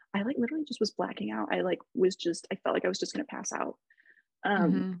 I like literally just was blacking out. I felt like I was just going to pass out.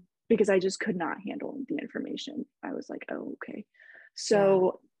 Because I just could not handle the information. I was like, oh, okay.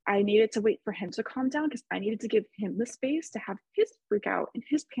 So I needed to wait for him to calm down, because I needed to give him the space to have his freak out and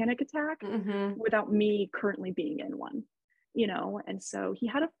his panic attack without me currently being in one, you know? And so he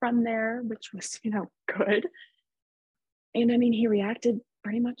had a friend there, which was, you know, good. And I mean, he reacted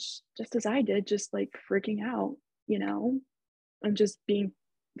pretty much just as I did, just like freaking out, you know, and just being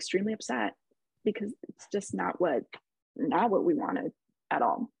extremely upset, because it's just not what we wanted at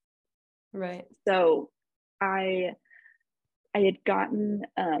all. Right. So I had gotten,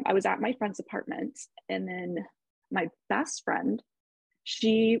 I was at my friend's apartment, and then my best friend,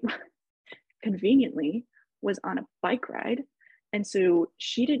 she conveniently was on a bike ride. And so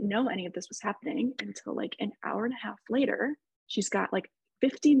she didn't know any of this was happening until like an hour and a half later. She's got like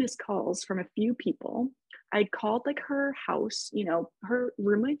 50 missed calls from a few people. I called like her house, you know, her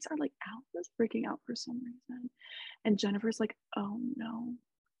roommates are like, Alice is freaking out for some reason. And Jennifer's like, oh no,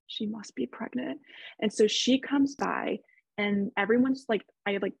 she must be pregnant. And so she comes by, and everyone's like,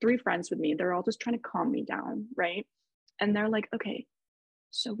 I had like 3 friends with me. They're all just trying to calm me down, right? And they're like, okay,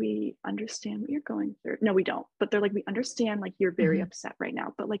 so we understand what you're going through. No, we don't. But they're like, we understand, like, you're very upset right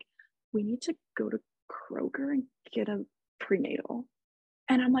now, but like, we need to go to Kroger and get a prenatal.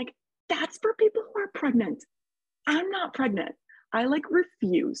 And I'm like, that's for people who are pregnant. I'm not pregnant. I like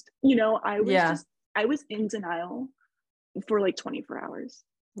refused, I was in denial for like 24 hours.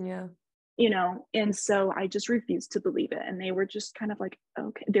 Yeah. And so I just refused to believe it. And they were just kind of like,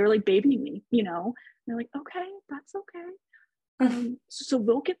 okay. They were like babying me, and they're like, okay, that's okay. So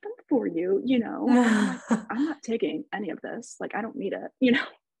we'll get them for you, and I'm like, I'm not taking any of this. Like, I don't need it,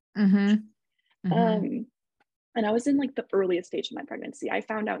 And I was in like the earliest stage of my pregnancy. I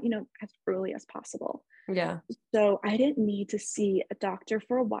found out, as early as possible. Yeah. So I didn't need to see a doctor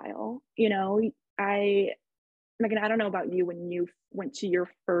for a while. Megan, I don't know about you when you went to your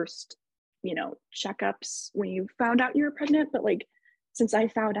first, checkups when you found out you were pregnant, but like, since I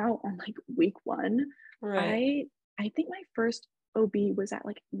found out on like week 1, right. I think my first OB was at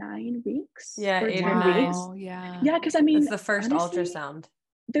like 9 weeks. Yeah, 8 or 9 weeks. Yeah, because I mean, it's the first honestly, ultrasound.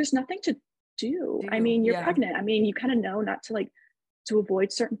 There's nothing to do. I mean, you're pregnant. I mean, you kind of know not to like to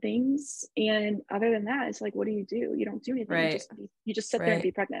avoid certain things, and other than that, it's like, what do? You don't do anything. Right. You just sit there and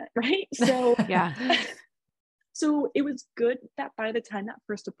be pregnant, right? So yeah. So it was good that by the time that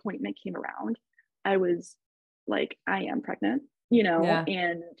first appointment came around, I was like, I am pregnant,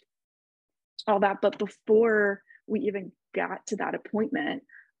 and all that. But before we even got to that appointment,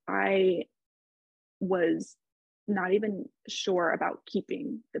 I was not even sure about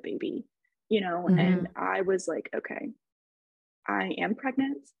keeping the baby, and I was like, okay, I am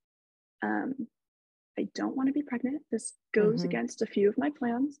pregnant. I don't want to be pregnant. This goes against a few of my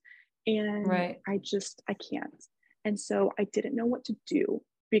plans. And I can't. And so I didn't know what to do,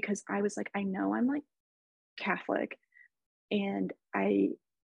 because I was like, I know I'm like Catholic and I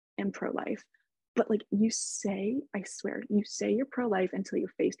am pro-life, but like I swear, you say you're pro-life until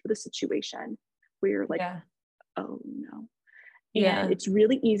you're faced with a situation where you're like, oh no. And it's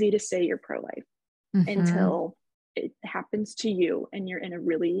really easy to say you're pro-life until it happens to you and you're in a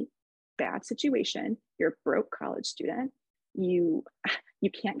really bad situation. You're a broke college student. You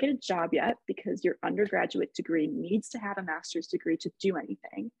can't get a job yet because your undergraduate degree needs to have a master's degree to do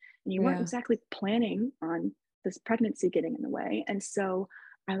anything. And you weren't exactly planning on this pregnancy getting in the way. And so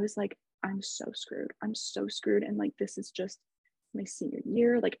I was like, I'm so screwed. And like, this is just my senior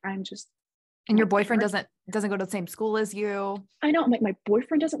year. Like, I'm just. And your boyfriend doesn't go to the same school as you. I know. I'm like, my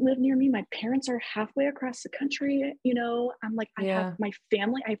boyfriend doesn't live near me. My parents are halfway across the country. I'm like, I have my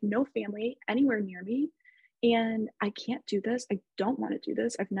family. I have no family anywhere near me. And I can't do this. I don't want to do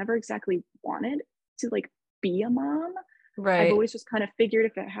this. I've never exactly wanted to like be a mom. Right. I've always just kind of figured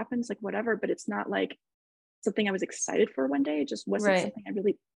if it happens, like whatever, but it's not like something I was excited for one day. It just wasn't something I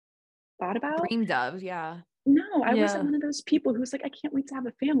really thought about. Dreamed of, yeah. No, I wasn't one of those people who's like, I can't wait to have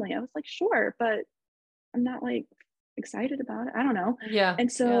a family. I was like, sure, but I'm not like excited about it. I don't know. Yeah.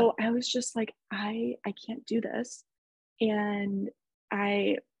 And so I was just like, I can't do this. And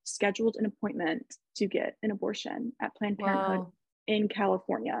I scheduled an appointment to get an abortion at Planned Parenthood in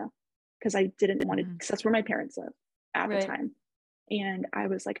California, because I didn't want to, because that's where my parents live at the time. And I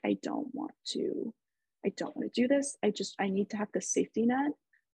was like, I don't want to do this. I need to have the safety net.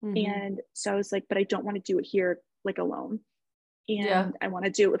 And so I was like, but I don't want to do it here like alone. And I want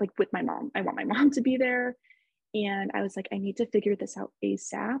to do it with my mom. I want my mom to be there. And I was like, I need to figure this out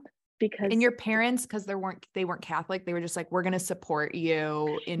ASAP. Because and your parents, because they weren't Catholic, they were just like, we're going to support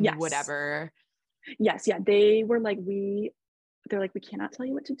you in whatever. Yes. Yeah. They were like, they're like, we cannot tell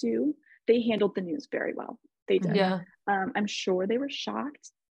you what to do. They handled the news very well. They did. Yeah. I'm sure they were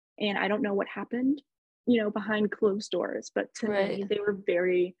shocked, and I don't know what happened, behind closed doors, but to me, they were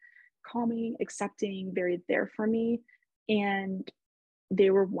very calming, accepting, very there for me. And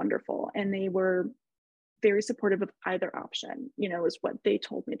they were wonderful. And they were very supportive of either option, is what they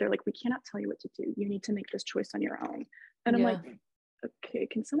told me. They're like, we cannot tell you what to do. You need to make this choice on your own. And I'm like, okay,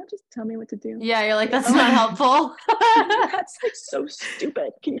 can someone just tell me what to do? Yeah, you're like, that's not helpful. That's like so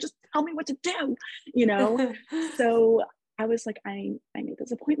stupid. Can you just tell me what to do? So I was like, I made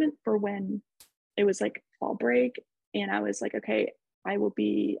this appointment for when it was like fall break. And I was like, okay, I will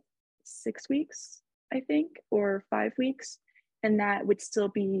be 6 weeks, I think, or 5 weeks. And that would still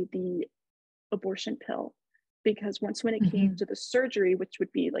be the abortion pill, because when it came to the surgery, which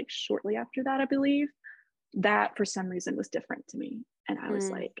would be like shortly after that, I believe, that for some reason was different to me. And I was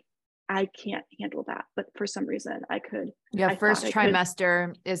like, I can't handle that. But for some reason I could. Yeah. First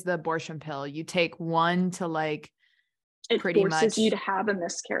trimester is the abortion pill. You take one to like, it pretty forces much you to have a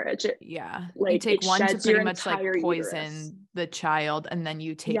miscarriage. You take one to pretty much like poison uterus. The child, and then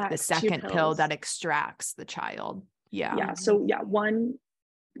you take the second pill that extracts the child. Yeah. So one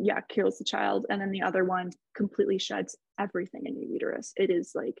kills the child. And then the other one completely sheds everything in your uterus. It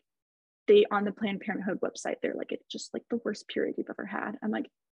is like, they, on the Planned Parenthood website, they're like, it's just like the worst period you've ever had. I'm like,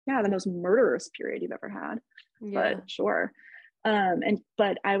 yeah, the most murderous period you've ever had. Yeah. But sure.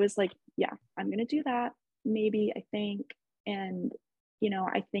 But I was like, yeah, I'm gonna do that, maybe, I think. And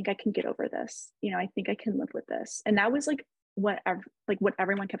I think I can get over this. I think I can live with this. And that was like what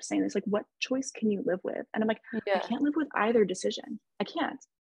everyone kept saying is like, what choice can you live with? And I'm like, I can't live with either decision. I can't.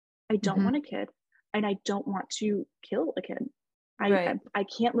 I don't want a kid, and I don't want to kill a kid. I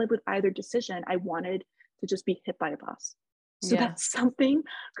can't live with either decision. I wanted to just be hit by a bus, so that something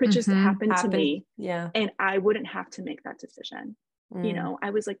could just happen to me, and I wouldn't have to make that decision. I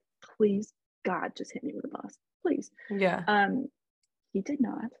was like, please God, just hit me with a bus, please. He did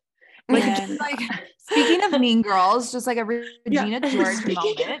not. Like, just like, speaking of Mean Girls, just like a Regina George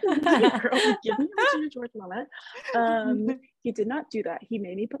moment. Give me a Regina George moment. He did not do that. He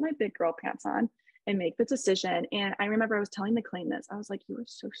made me put my big girl pants on and make the decision. And I remember I was telling McLean this. I was like, you are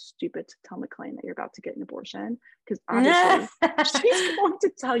so stupid to tell McLean that you're about to get an abortion, because obviously she's going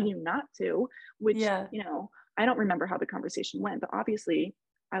to tell you not to, which, I don't remember how the conversation went, but obviously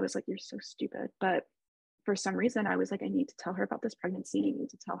I was like, you're so stupid. But for some reason, I was like, I need to tell her about this pregnancy. I need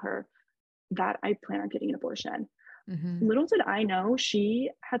to tell her that I plan on getting an abortion. Little did I know, she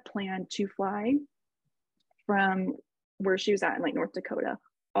had planned to fly from where she was at in like North Dakota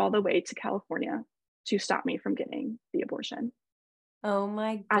all the way to California to stop me from getting the abortion. Oh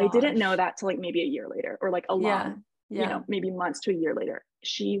my gosh. I didn't know that till like maybe a year later, or like a long, maybe months to a year later.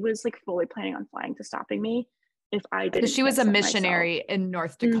 She was like fully planning on flying to stopping me if I didn't. So she was a missionary in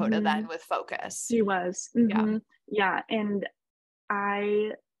North Dakota then with Focus. She was. Yeah. And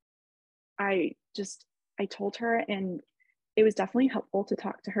I told her, and it was definitely helpful to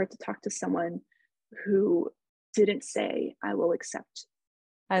talk to someone who didn't say, I will accept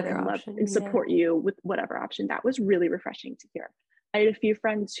either and option love and support you with whatever option. That was really refreshing to hear. I had a few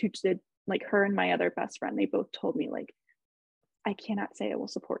friends who did, like her and my other best friend, they both told me like, I cannot say I will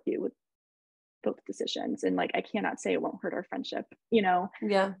support you with both decisions, and like I cannot say it won't hurt our friendship, and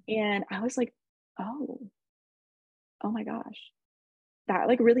I was like, oh my gosh, that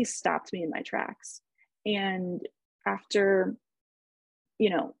like really stopped me in my tracks. And after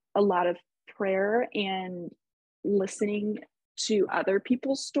a lot of prayer and listening to other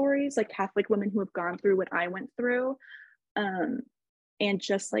people's stories, like Catholic women who have gone through what I went through, and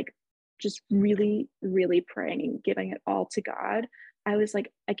just really, really praying and giving it all to God, I was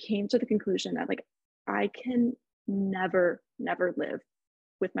like, I came to the conclusion that like, I can never live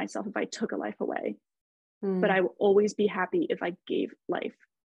with myself if I took a life away, but I will always be happy if I gave life,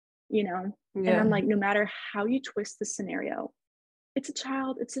 and I'm like, no matter how you twist the scenario, it's a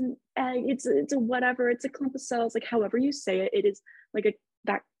child, it's an egg, it's a whatever, it's a clump of cells, like however you say it, it is like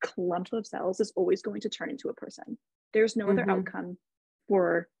that clump of cells is always going to turn into a person. There's no other outcome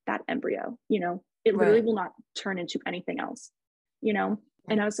for that embryo, it literally will not turn into anything else,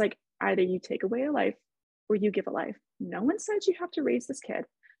 and I was like, either you take away a life or you give a life. No one said you have to raise this kid.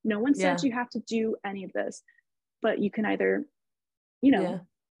 No one said you have to do any of this, but you can either,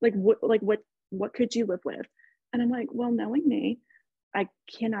 like what could you live with? And I'm like, well, knowing me, I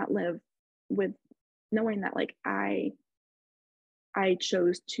cannot live with knowing that like I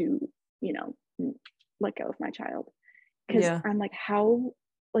chose to, let go of my child. Because I'm like, how,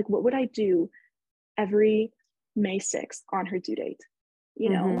 like, what would I do every May 6th on her due date?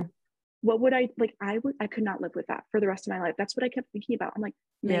 What would I like? I could not live with that for the rest of my life. That's what I kept thinking about. I'm like,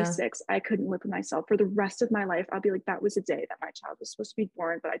 May 6th, I couldn't live with myself for the rest of my life. I'll be like, that was a day that my child was supposed to be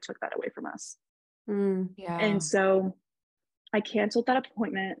born, but I took that away from us. And so I canceled that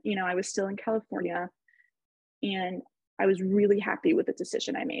appointment. I was still in California, and I was really happy with the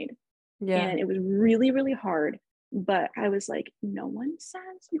decision I made. And it was really, really hard, but I was like, no one says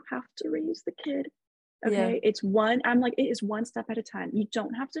you have to raise the kid. Okay. I'm like, it is one step at a time. You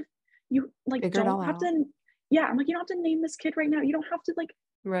don't have to, don't have to, I'm like, you don't have to name this kid right now. You don't have to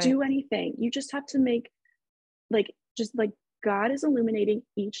do anything. You just have to make God is illuminating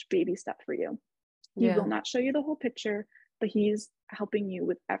each baby step for you. He will not show you the whole picture, but he's helping you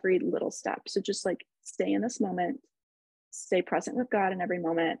with every little step. So just like stay in this moment, stay present with God in every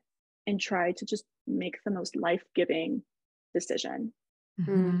moment, and try to just make the most life-giving decision,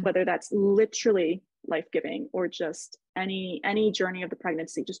 whether that's literally life-giving or just any journey of the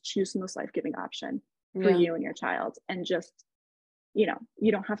pregnancy. Just choose the most life-giving option for you and your child, and just you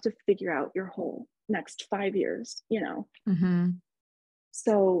don't have to figure out your whole next 5 years.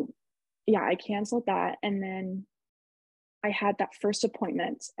 So I canceled that, and then I had that first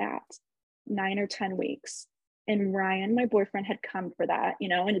appointment at 9 or 10 weeks, And Ryan, my boyfriend, had come for that, you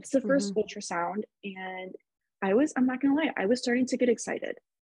know, and it's the first ultrasound. And I'm not gonna lie, I was starting to get excited.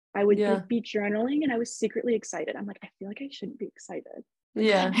 I would like, be journaling and I was secretly excited. I'm like, I feel like I shouldn't be excited.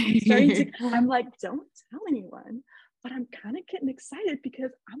 Yeah. I'm like, don't tell anyone. But I'm kind of getting excited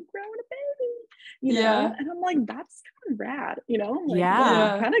because I'm growing a baby, you know? And I'm like, that's kind of rad, you know? I'm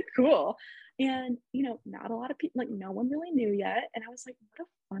like, kind of cool. And, you know, not a lot of people, like no one really knew yet. And I was like, what a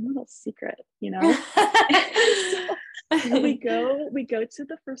fun little secret, you know? So we go to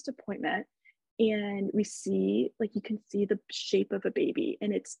the first appointment and we see, like, you can see the shape of a baby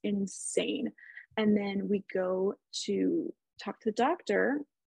and it's insane. And then we go to talk to the doctor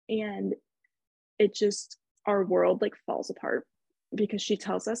and it just, our world like falls apart because she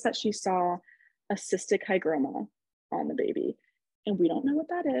tells us that she saw a cystic hygroma on the baby. And we don't know what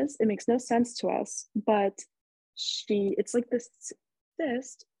that is. It makes no sense to us, but it's like this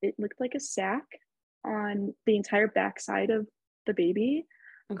cyst. It looked like a sac on the entire backside of the baby.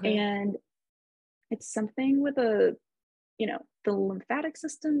 Okay. And it's something with the lymphatic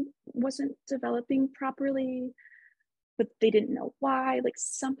system wasn't developing properly, but they didn't know why, like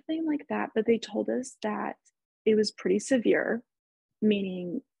something like that. But they told us that it was pretty severe,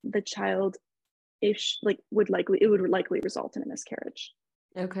 meaning the child, would likely result in a miscarriage.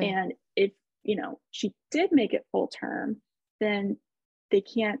 Okay. And if, you know, she did make it full term, then they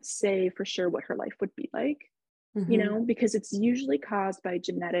can't say for sure what her life would be like, you know, because it's usually caused by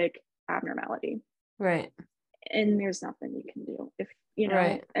genetic abnormality. Right. And there's nothing you can do if, you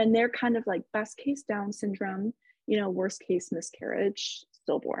know, and they're kind of like best case Down syndrome, you know, worst case miscarriage,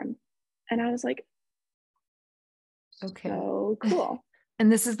 stillborn. And I was like, okay, so cool.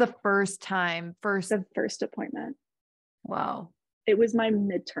 And this is the first appointment. Wow. It was my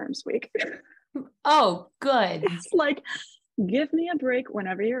midterms week. Oh, good. It's like, give me a break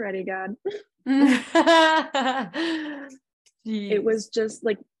whenever you're ready, God. It was just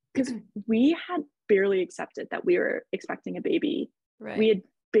like, because we had barely accepted that we were expecting a baby. Right. We had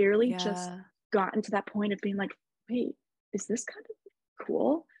barely just gotten to that point of being like, wait, is this kind of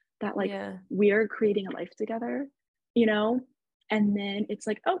cool that like we are creating a life together, you know? And then it's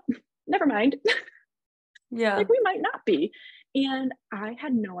like, oh, never mind. Like we might not be. And I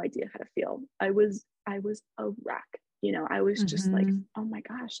had no idea how to feel. I was a wreck, you know. I was just like, oh my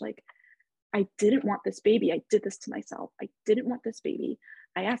gosh, like I didn't want this baby. I did this to myself. I didn't want this baby.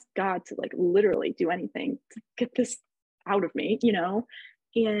 I asked God to like literally do anything to get this out of me, you know.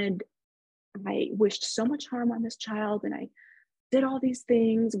 And I wished so much harm on this child, and I did all these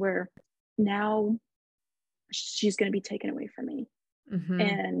things where now she's going to be taken away from me.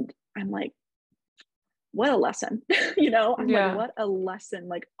 And I'm like, what a lesson. You know, I'm like, what a lesson.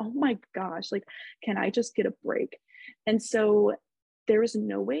 Like, oh my gosh, like, can I just get a break? And so there is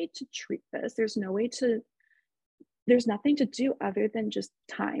no way to treat this. There's nothing to do other than just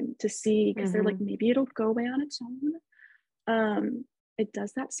time to see, because they're like, maybe it'll go away on its own. It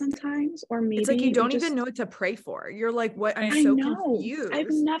does that sometimes, or maybe it's like you don't even know what to pray for. You're like, what? I'm so confused. I've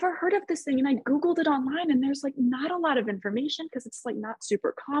never heard of this thing, and I Googled it online, and there's like not a lot of information because it's like not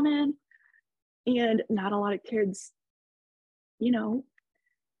super common, and not a lot of kids, you know,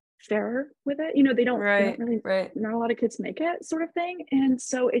 fare with it. You know, they don't really, not a lot of kids make it, sort of thing. And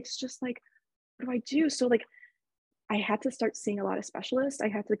so it's just like, what do I do? So like, I had to start seeing a lot of specialists. I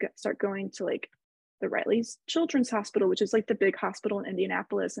had to start going to like the Riley's Children's Hospital, which is like the big hospital in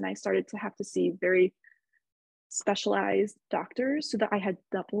Indianapolis. And I started to have to see very specialized doctors so that I had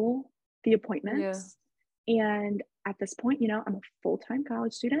double the appointments. And at this point, you know, I'm a full-time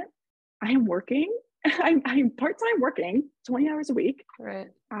college student. I am working. I'm part-time working 20 hours a week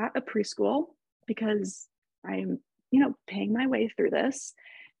at a preschool because I'm, you know, paying my way through this.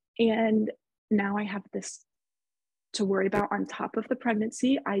 And now I have this to worry about on top of the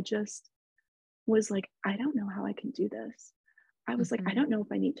pregnancy. I just was like, I don't know how I can do this. I was like, I don't know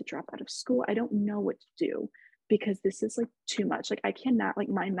if I need to drop out of school. I don't know what to do because this is like too much. Like I cannot, like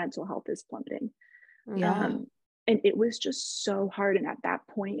my mental health is plummeting. And it was just so hard. And at that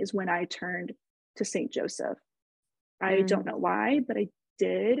point is when I turned to St. Joseph. I don't know why, but I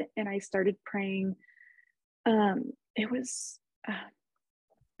did. And I started praying. It was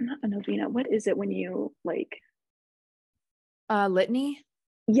not a novena. What is it when you like? Litany?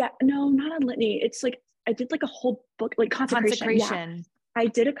 Yeah, no, not a litany. It's like, I did like a whole book, like consecration. Yeah. I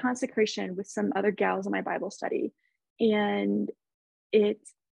did a consecration with some other gals in my Bible study. And it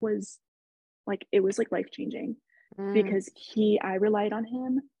was like life-changing because I relied on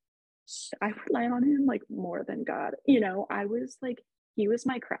him. I relied on him like more than God. You know, I was like, he was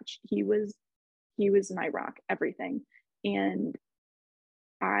my crutch. He was my rock, everything. And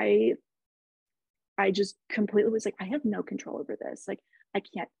I I just completely was like, I have no control over this. Like, I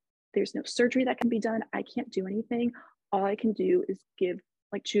can't, there's no surgery that can be done. I can't do anything. All I can do is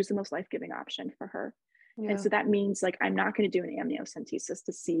choose the most life-giving option for her. Yeah. And so that means like, I'm not going to do an amniocentesis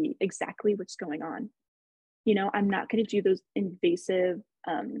to see exactly what's going on. You know, I'm not going to do those invasive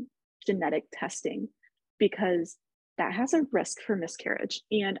genetic testing because that has a risk for miscarriage.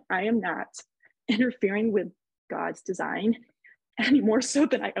 And I am not interfering with God's design any more so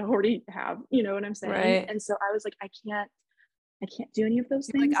than I already have, you know what I'm saying? Right. And so I was like, I can't do any of those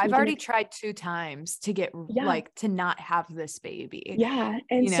Like, things. I've already tried 2 times to get Yeah. like to not have this baby. Yeah.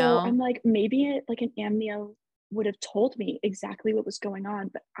 And You so know? I'm like, maybe like an amnio would have told me exactly what was going on.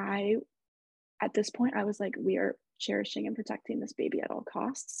 But at this point, I was like, we are cherishing and protecting this baby at all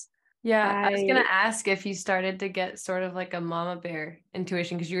costs. Yeah, I was gonna ask if you started to get sort of like a mama bear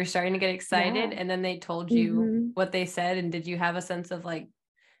intuition because you were starting to get excited, Yeah. and then they told you Mhm. what they said, and did you have a sense of like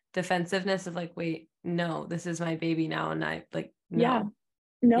defensiveness of like, wait, no, this is my baby now, and I like, no. Yeah.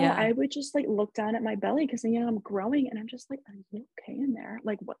 No, Yeah. I would just like look down at my belly because, you know, I'm growing and I'm just like, are you okay in there?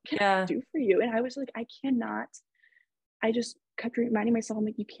 Like, what can I do for you? And I was like, I just kept reminding myself, I'm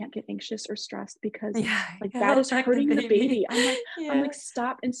like, you can't get anxious or stressed because like that is hurting the baby. I'm like,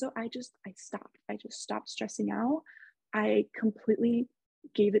 stop. And so I stopped. I just stopped stressing out. I completely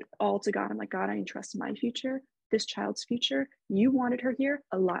gave it all to God. I'm like, God, I entrust my future, this child's future. You wanted her here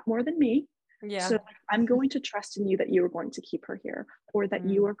a lot more than me. Yeah. So I'm going to trust in you that you are going to keep her here, or that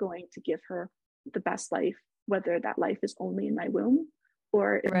you are going to give her the best life, whether that life is only in my womb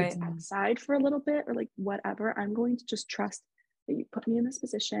or if it's outside for a little bit or like whatever. I'm going to just trust that you put me in this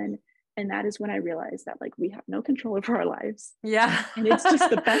position. And that is when I realized that like we have no control over our lives. Yeah. And it's just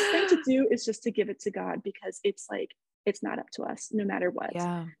the best thing to do is just to give it to God, because it's like, it's not up to us no matter what.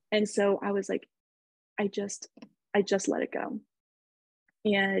 Yeah. And so I was like, I just let it go.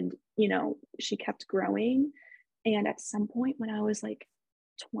 And, you know, she kept growing. And at some point when I was like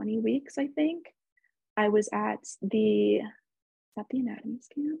 20 weeks, I think, I was at the anatomy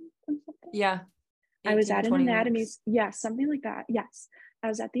scan or something? Yeah. I was at an anatomy. Weeks. Yeah, something like that. Yes. I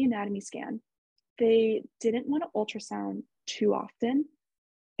was at the anatomy scan. They didn't want to ultrasound too often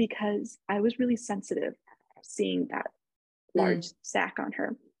because I was really sensitive seeing that large sac on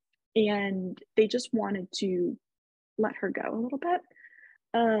her. And they just wanted to let her go a little bit.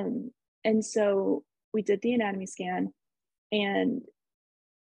 And so we did the anatomy scan and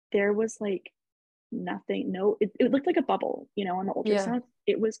there was like nothing. No, it looked like a bubble, you know, on the ultrasound.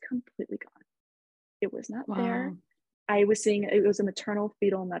 It was completely gone. It was not there. I was seeing, it was a maternal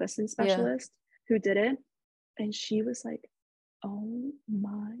fetal medicine specialist who did it. And she was like, oh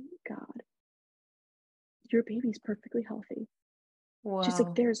my God, your baby's perfectly healthy. Wow. She's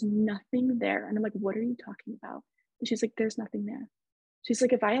like, there's nothing there. And I'm like, what are you talking about? And she's like, there's nothing there. She's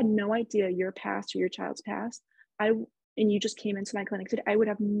like, if I had no idea your past or your child's past, and you just came into my clinic today, I would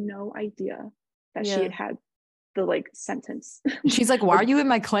have no idea that she had the like sentence. She's like, why are you in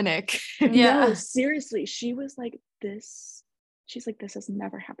my clinic? No, seriously. She was like, she's like, this has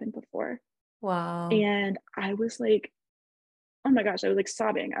never happened before. Wow. And I was like, oh my gosh, I was like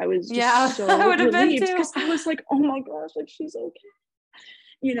sobbing. I was just so relieved because I was like, oh my gosh, like she's okay,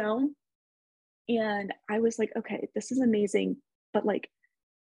 you know? And I was like, okay, this is amazing. But like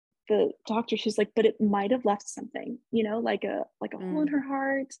the doctor, she's like, but it might have left something, you know, like a hole in her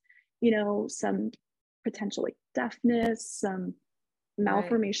heart, you know, some potential like deafness, some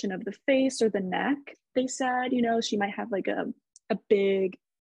malformation of the face or the neck. They said, you know, she might have like a big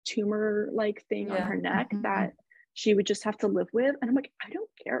tumor like thing on her neck that she would just have to live with. And I'm like, I don't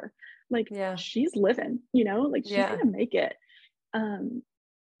care. Like she's living, you know, like she's gonna make it.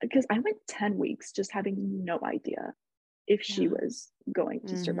 Because I went 10 weeks just having no idea if she was going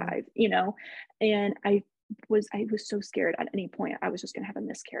to survive, you know, and I was so scared at any point I was just going to have a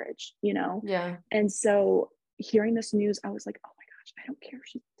miscarriage, you know? Yeah. And so hearing this news, I was like, oh my gosh, I don't care if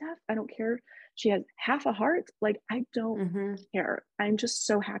she's deaf. I don't care if she has half a heart. Like, I don't care. I'm just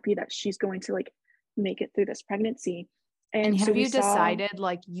so happy that she's going to like make it through this pregnancy. And have you decided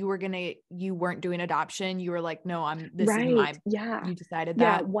like you weren't doing adoption? You were like, no, this is my, you decided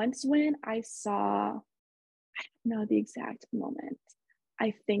that? Yeah. Once when I saw, I don't know the exact moment.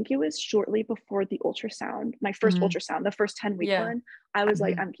 I think it was shortly before the ultrasound, my first ultrasound, the first 10-week one. I was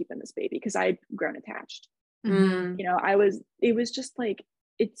like, I'm keeping this baby because I'd grown attached. You know, it was just like,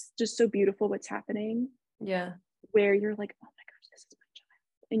 it's just so beautiful what's happening. Yeah. Where you're like, oh my gosh, this is my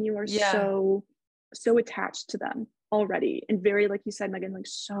child. And you are so attached to them already. And very, like you said, Megan, like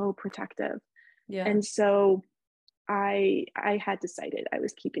so protective. Yeah. And so I had decided I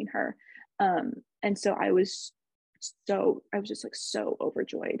was keeping her. And so I was just like so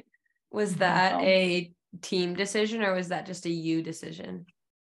overjoyed. Was that So- a team decision or was that just a you decision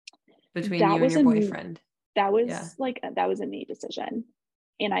between That you and was your a- boyfriend? That was Yeah. that was a me decision.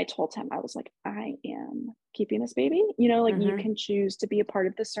 And I told him, I was like, I am keeping this baby. You know, like you Mhm. can choose to be a part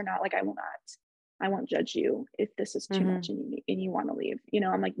of this or not. Like I won't judge you if this is too much and you want to leave. You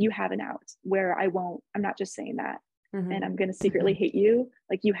know, I'm like, you have an out where I'm not just saying that. Mhm. And I'm gonna secretly hate you.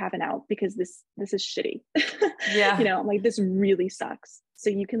 Like you have an out because this is shitty. Yeah. You know, I'm like, this really sucks. So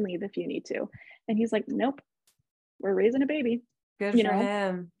you can leave if you need to. And he's like, nope, we're raising a baby. Good you for know?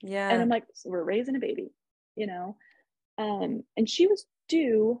 him. Yeah. And I'm like, so we're raising a baby, you know. And she was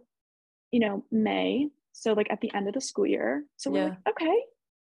due, you know, May. So like at the end of the school year. So we're like, okay,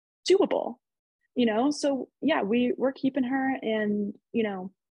 doable, you know. So yeah, we're keeping her. And you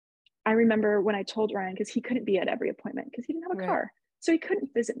know, I remember when I told Ryan, because he couldn't be at every appointment because he didn't have a Right. car. So he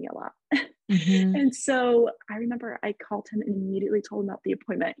couldn't visit me a lot. Mhm. And so I remember I called him and immediately told him about the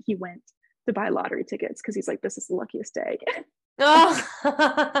appointment. He went to buy lottery tickets because he's like, this is the luckiest day. Oh.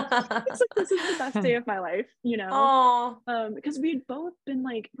 It's like, this is the best day of my life, you know. Oh. Because we'd both been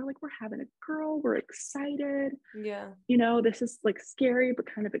like, we're having a girl, we're excited, Yeah. you know, this is like scary but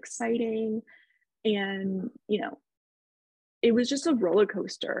kind of exciting. And you know, it was just a roller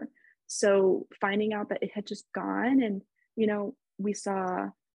coaster. So finding out that it had just gone, and you know, we saw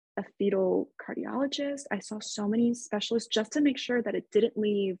a fetal cardiologist, I saw so many specialists just to make sure that it didn't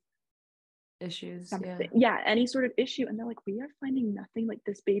leave Issues. something, Yeah. any sort of issue. And they're like, we are finding nothing. Like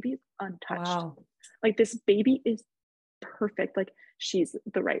this baby is untouched. Wow. Like this baby is perfect. Like she's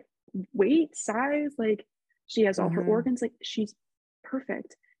the right weight, size, like she has all her Mhm. organs, like she's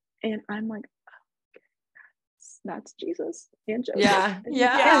perfect. And I'm like, oh, that's Jesus and Joseph. Yeah. and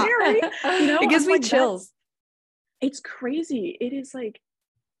Yeah. Mary. You know, It gives I'm me like, chills. it's crazy. It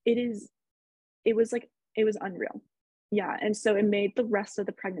was unreal. Yeah. And so it made the rest of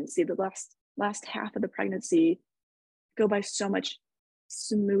the pregnancy, the last half of the pregnancy, go by so much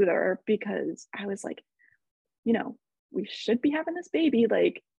smoother, because I was like, you know, we should be having this baby,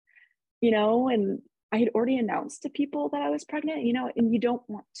 like, you know. And I had already announced to people that I was pregnant, you know. And you don't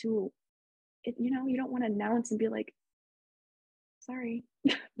want to, you know, you don't want to announce and be like, sorry,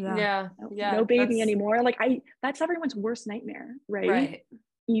 Yeah. no baby That's anymore. Like that's everyone's worst nightmare, right? right.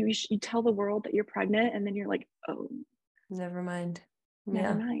 You tell the world that you're pregnant, and then you're like, oh, Never mind.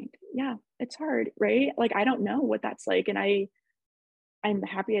 never Yeah. mind. Yeah, it's hard, right? Like I don't know what that's like, and I'm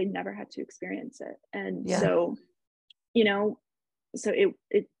happy I never had to experience it. And Yeah. so, you know, so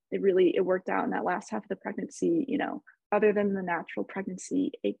it really worked out in that last half of the pregnancy, you know, other than the natural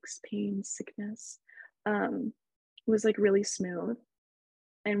pregnancy aches, pain, sickness, was like really smooth.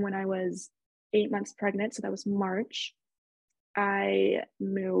 And when I was 8 months pregnant, so that was March, I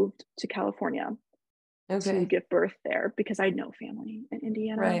moved to California to Okay. give birth there because I had no family in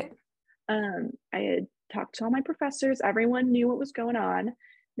Indiana. Right. I had talked to all my professors. Everyone knew what was going on.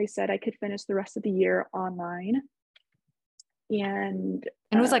 They said I could finish the rest of the year online. And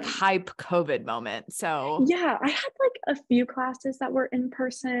it was like hype COVID moment. So yeah, I had like a few classes that were in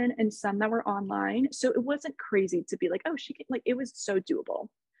person and some that were online. So it wasn't crazy to be like, oh, she can, like, it was so doable.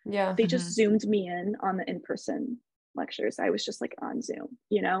 Yeah. They just zoomed me in on the in-person lectures. I was just like on Zoom,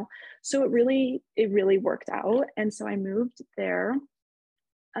 you know? So it really worked out. And so I moved there.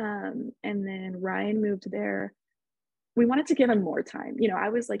 And then Ryan moved there. We wanted to give him more time. You know, I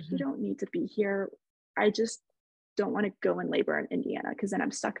was like, you don't need to be here. I just don't want to go in labor in Indiana because then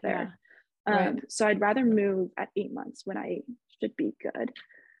I'm stuck there. Right. So I'd rather move at 8 months when I should be good.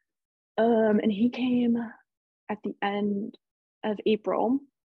 And he came at the end of April.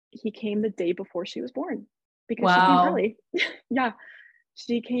 He came the day before she was born because she came Wow. early. Yeah.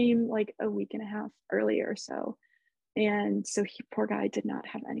 She came like a week and a half earlier or so. And so poor guy did not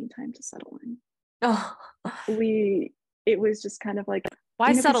have any time to settle in. Oh. It was just kind of like, why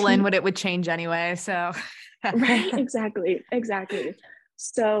you know, 'cause settle in when it would change anyway? So right, exactly.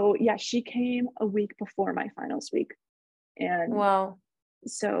 So yeah, she came a week before my finals week. And Wow.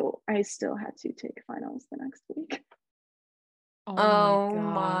 so I still had to take finals the next week. Oh gosh.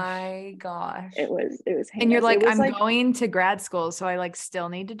 my gosh. It was And you're heinous. like, It was I'm going to grad school, so I like still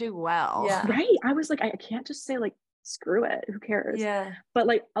need to do well. Yeah. right. I was like, I can't just say like, screw it, who cares? Yeah. But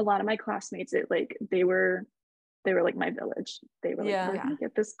like a lot of my classmates, they were like my village. They were like, Yeah. we're gonna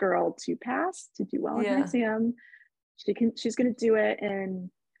get this girl to pass, to do well in her Yeah. exam. She's gonna do it. And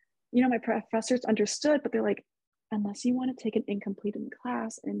you know, my professors understood, but they're like, unless you want to take an incomplete in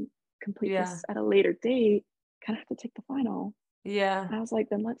class and complete this at a later date, kind of have to take the final. Yeah. And I was like,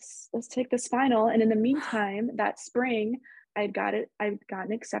 then let's take this final. And in the meantime, that spring, I'd gotten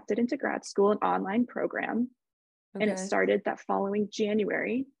accepted into grad school, an online program. Okay. And it started that following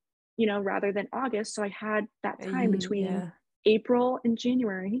January, rather than August. So I had that time between Yeah. April and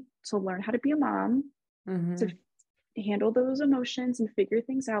January to learn how to be a mom, to handle those emotions and figure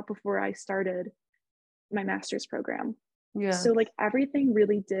things out before I started my master's program. Yeah. So like everything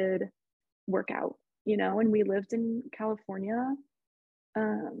really did work out, and we lived in California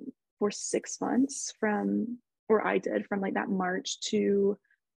for 6 months I did from like that March to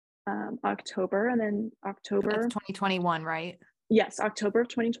October, and then October. That's 2021, right? Yes, October of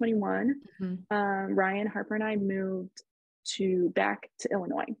 2021. Mm-hmm. Ryan, Harper, and I moved back to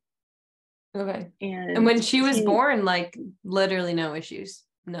Illinois. Okay. And when she was born, like literally no issues,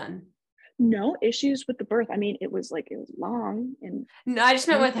 none. No issues with the birth. I mean, it was long and no, I just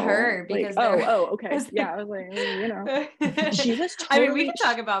meant with painful. her because okay. Yeah, I was like, she was totally. I mean, we can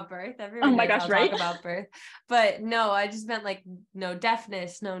talk about birth. Everyone my gosh, right? talk about birth, but no, I just meant like no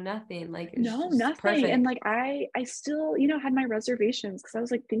deafness, no nothing, like no nothing. Perfect. And like I still had my reservations because I was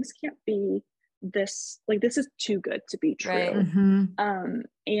like, things can't be this, like this is too good to be true. Right. Mm-hmm.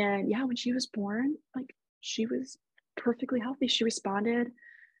 And yeah, when she was born, like she was perfectly healthy. She responded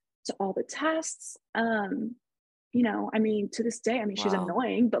to all the tests. I mean, to this day, I mean, she's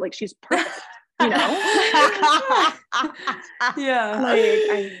annoying, but like she's perfect, Yeah. Like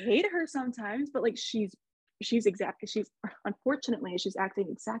I hate her sometimes, but like she's unfortunately she's acting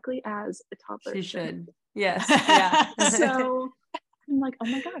exactly as a toddler she should. Yes. Yeah. So I'm like, oh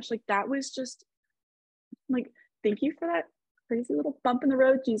my gosh, like that was just like, thank you for that crazy little bump in the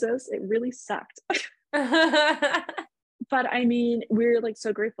road, Jesus. It really sucked. But I mean, we're like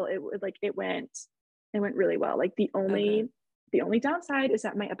so grateful. It went really well. Like the only downside is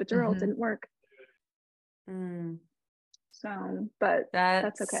that my epidural didn't work. So, but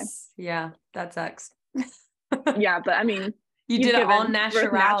that's okay. Yeah, that sucks. Yeah, but I mean, you did it all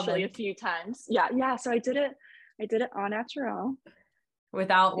naturally a few times. Yeah. So I did it all natural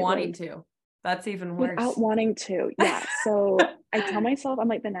without wanting to. That's even worse. Without wanting to. Yeah. So I tell myself, I'm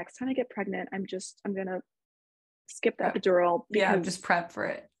like, the next time I get pregnant, I'm gonna skip the epidural. Just prep for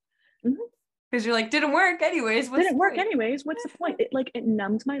it. Because you're like, didn't work anyways. What's the point? It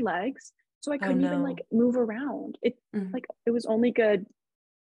numbed my legs, so I couldn't even like move around. It it was only good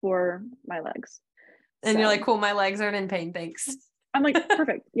for my legs. And you're like, cool, my legs aren't in pain, thanks. I'm like,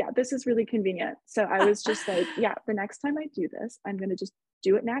 perfect. Yeah, this is really convenient. So I was just like, yeah, the next time I do this, I'm gonna just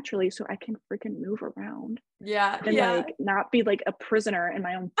do it naturally so I can freaking move around. Yeah. And like not be like a prisoner in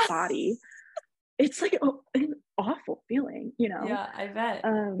my own body. It's like an awful feeling, Yeah, I bet.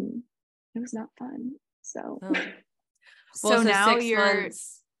 It was not fun. So so now 6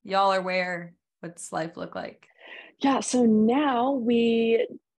 months, y'all are where? What's life look like? Yeah, so now we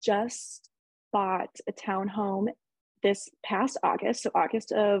just bought a townhome this past August. So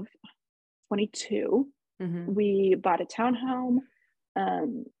August of 22, we bought a townhome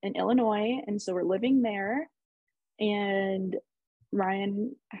in Illinois. And so we're living there. And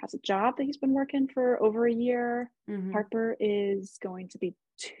Ryan has a job that he's been working for over a year. Harper is going to be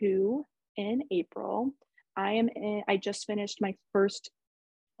 2 in April. I just finished my first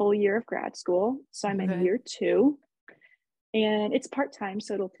full year of grad school. So I'm in year 2. And it's part-time,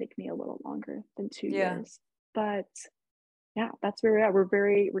 so it'll take me a little longer than 2 years. But yeah, that's where we're at.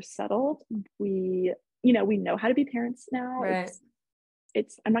 We're settled. We know how to be parents now. Right.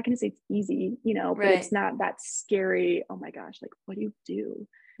 It's I'm not going to say it's easy, but it's not that scary. Oh my gosh, like what do you do?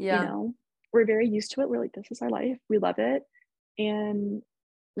 Yeah. We're very used to it. We're like, this is our life. We love it. And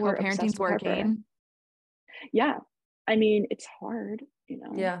we're parenting's working. Yeah. I mean, it's hard,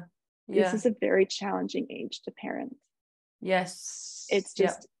 Yeah. This is a very challenging age to parent. Yes. It's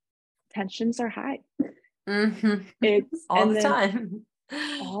just tensions are high. It's all the time.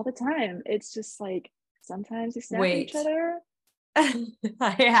 All the time. It's just like sometimes we snap at each other.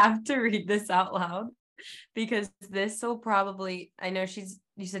 I have to read this out loud because this will probably, I know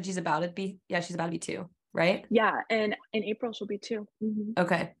you said she's about to be 2, right? Yeah. And in April she'll be 2.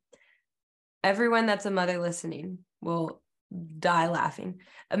 Okay. Everyone that's a mother listening will die laughing.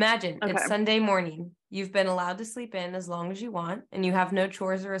 Imagine it's Sunday morning. You've been allowed to sleep in as long as you want, and you have no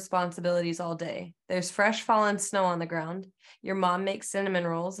chores or responsibilities all day. There's fresh fallen snow on the ground. Your mom makes cinnamon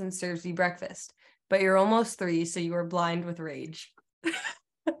rolls and serves you breakfast, but you're almost 3, so you are blind with rage.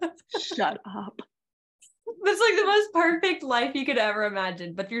 Shut up. That's like the most perfect life you could ever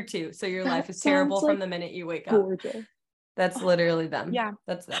imagine, but you're 2, so your life is terrible from the minute you wake up. Gorgeous. That's literally them. Yeah.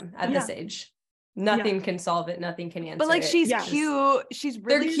 That's them at this age. Nothing can solve it. Nothing can answer. But like, she's Yes. cute. She's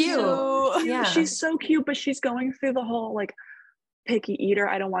really cute. Yeah. She's so cute, but she's going through the whole like picky eater.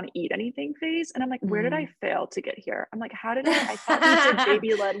 I don't want to eat anything phase. And I'm like, where did I fail to get here? I'm like, how did I thought we did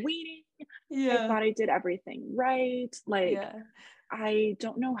baby led weaning. I thought I did everything right. Like, I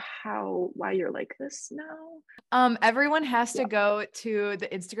don't know why you're like this now. Everyone has to go to the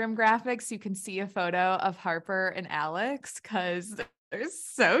Instagram graphics. You can see a photo of Harper and Alex because they're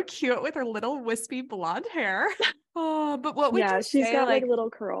so cute with her little wispy blonde hair. Oh, but what would you she's say? got like little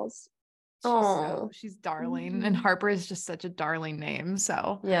curls. She's darling, and Harper is just such a darling name.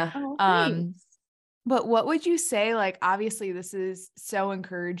 So yeah. Oh, but what would you say? Like, obviously, this is so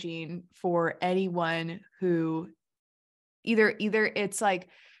encouraging for anyone who either it's like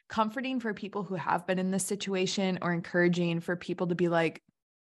comforting for people who have been in this situation, or encouraging for people to be like,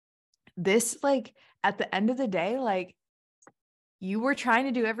 this, like, at the end of the day, like, you were trying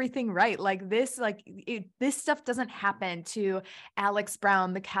to do everything right. Like this, this stuff doesn't happen to Alex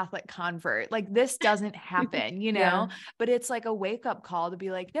Brown, the Catholic convert. Like this doesn't happen, you know, but it's like a wake up call to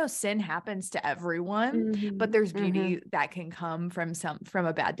be like, no, sin happens to everyone, but there's beauty that can come from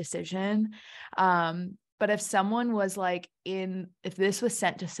a bad decision. But if someone was like if this was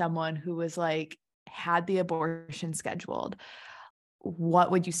sent to someone who was like, had the abortion scheduled, what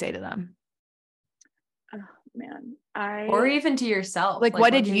would you say to them? Oh man. Or even to yourself. Like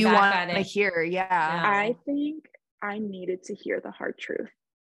what did you want to hear? Yeah. I think I needed to hear the hard truth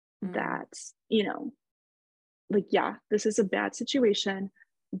that, you know, like, yeah, this is a bad situation,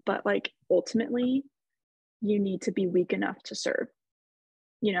 but like ultimately you need to be weak enough to serve.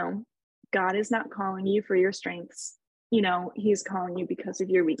 You know, God is not calling you for your strengths. You know, he's calling you because of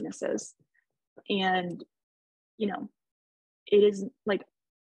your weaknesses. And, you know, it is like,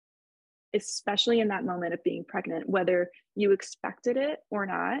 especially in that moment of being pregnant, whether you expected it or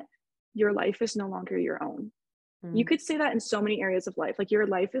not, your life is no longer your own. You could say that in so many areas of life. Like your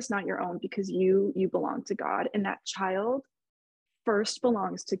life is not your own because you belong to God, and that child first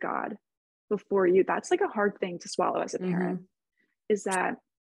belongs to God before you. That's like a hard thing to swallow as a parent, is that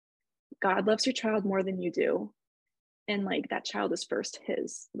God loves your child more than you do. And like that child is first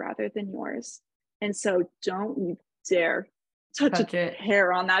his rather than yours. And so don't you dare touch a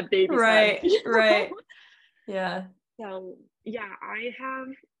hair on that baby's head. You know? Right. Yeah. So yeah, I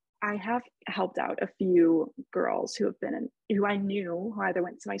have helped out a few girls who have been who I knew, who either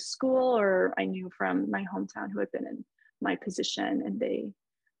went to my school or I knew from my hometown, who had been in my position, and they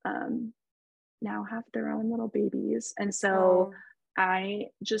now have their own little babies. And so I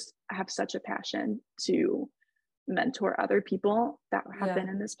just have such a passion to mentor other people that have been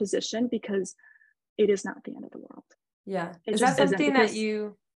in this position, because it is not the end of the world. Yeah. Is that something that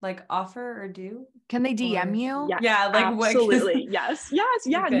you like offer or do? Can they DM you? Yes, yeah, like absolutely. Yes. Yeah.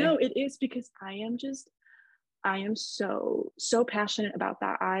 Okay. No, it is, because I am so passionate about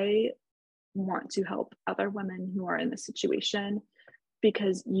that. I want to help other women who are in this situation,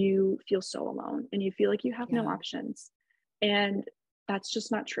 because you feel so alone and you feel like you have no options. And that's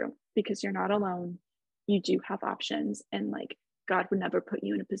just not true, because you're not alone. You do have options, and like God would never put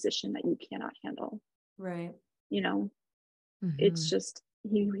you in a position that you cannot handle. Right. You know, it's just,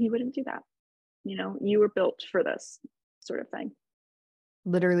 he wouldn't do that. You know, you were built for this sort of thing.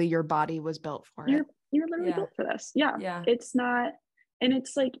 Literally your body was built for it. You're literally built for this. Yeah. It's not, and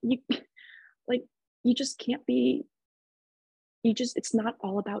it's like, you just can't be, it's not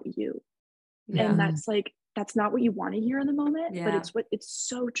all about you. And that's not what you want to hear in the moment, but it's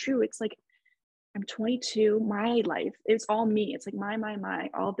so true. It's like, I'm 22, my life, it's all me. It's like my,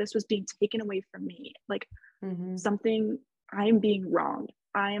 all of this was being taken away from me. Like something, I am being wronged.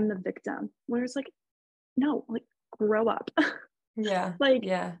 I am the victim. Where it's like, no, like grow up. Like,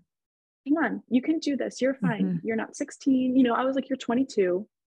 come on, you can do this. You're fine. You're not 16. You know, I was like, you're 22.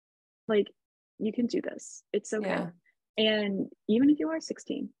 Like, you can do this. It's okay. And even if you are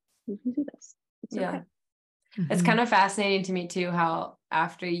 16, you can do this. It's okay. It's kind of fascinating to me too, how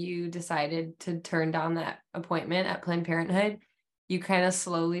after you decided to turn down that appointment at Planned Parenthood, you kind of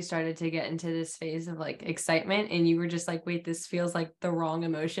slowly started to get into this phase of like excitement, and you were just like, wait, this feels like the wrong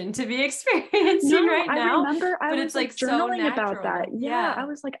emotion to be experiencing right now. I remember I was like journaling so about that. Yeah. I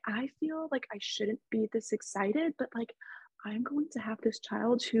was like, I feel like I shouldn't be this excited, but like, I'm going to have this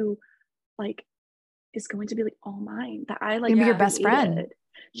child who like is going to be like all mine, that I like be your best friend.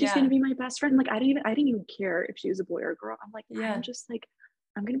 She's going to be my best friend. Like, I didn't even care if she was a boy or a girl. I'm like, I'm just like,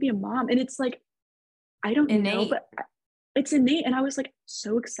 I'm going to be a mom. And it's like, I don't know, but it's innate. And I was like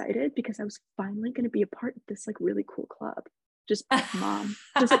so excited because I was finally going to be a part of this like really cool club. Just mom,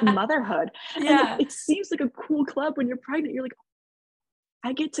 just like motherhood. And it seems like a cool club when you're pregnant. You're like,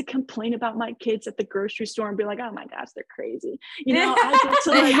 I get to complain about my kids at the grocery store and be like, oh my gosh, they're crazy. You know,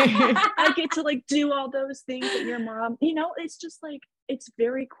 I get to like do all those things that your mom, you know, it's just like, it's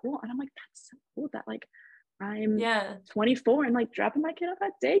very cool. And I'm like, that's so cool that like I'm 24 and like dropping my kid off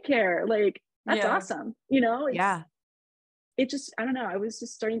at daycare. Like, that's awesome. You know, it just, I don't know. I was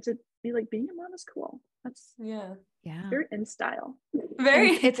just starting to be like, being a mom is cool. That's Yeah. very in style.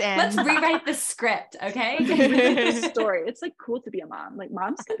 Very, It's in. let's rewrite the script. Okay. The story. It's like cool to be a mom. Like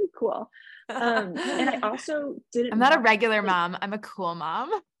moms can be cool. And I also didn't. I'm not a want- regular mom. I'm a cool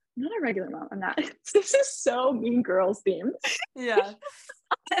mom. I'm not a regular mom. I'm not. This is so Mean Girls themed. Yeah.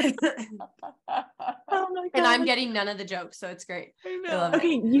 Oh my god. And I'm getting none of the jokes, so it's great. I I love it.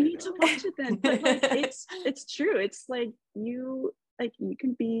 Okay, you need to watch it then. But like, it's true. It's like you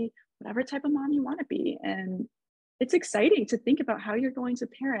can be whatever type of mom you want to be, and it's exciting to think about how you're going to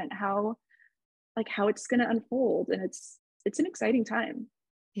parent, how it's going to unfold, and it's an exciting time.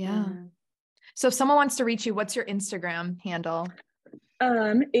 Yeah. So if someone wants to reach you, what's your Instagram handle?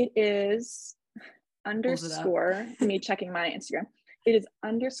 It is Pulls it up. _ me checking my Instagram. It is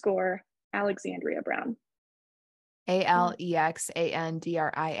 _ Alexandria Brown.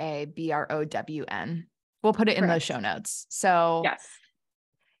 ALEXANDRIABROWN. We'll put it in the Correct. show notes. So Yes.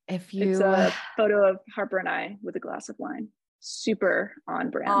 if you It's a photo of Harper and I with a glass of wine. Super on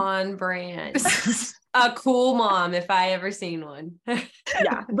brand. On brand. A cool mom, if I ever seen one.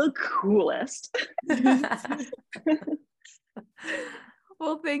 Yeah, the coolest.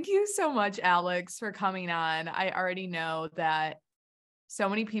 Well, thank you so much, Alex, for coming on. I already know that so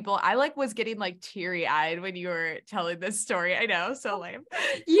many people, I was getting teary eyed when you were telling this story. I know, so lame.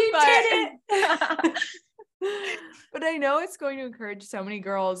 You But- did it. But I know it's going to encourage so many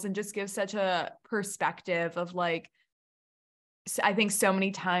girls and just give such a perspective of I think so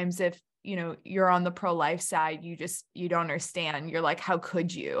many times if, you're on the pro-life side, you don't understand. You're like, how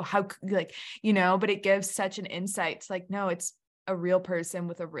could you, but it gives such an insight. It's no, it's a real person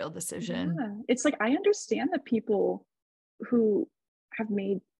with a real decision. Yeah. It's I understand the people who have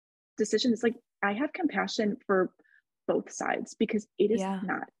made decisions. I have compassion for both sides because it is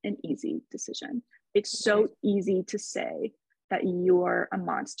not an easy decision. It's so easy to say that you're a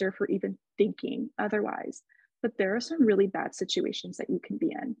monster for even thinking otherwise, but there are some really bad situations that you can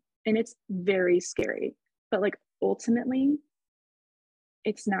be in, and it's very scary. But ultimately,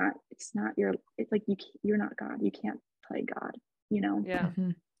 you're not God. You can't play God. Yeah.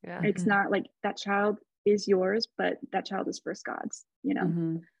 Mhm. Yeah. It's not that child is yours, but that child is first God's. Yeah.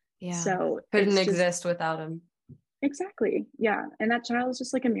 So Couldn't it's just- exist without him. Exactly. Yeah. And that child is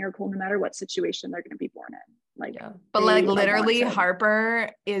just a miracle, no matter what situation they're going to be born in. Yeah. But they are literally wanted. Harper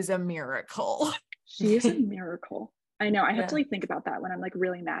is a miracle. She is a miracle. I know. I have to Yeah. think about that when I'm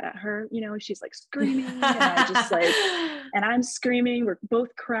really mad at her. She's screaming, and I just and I'm screaming. We're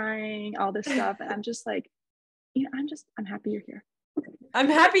both crying, all this stuff, and I'm just I'm happy you're here. I'm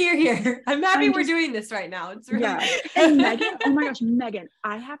happy you're here. I'm happy I'm we're just- doing this right now. It's really Yeah. And Megan, oh my gosh, Megan,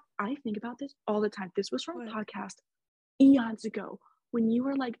 I think about this all the time. This was from a What? podcast eons ago when you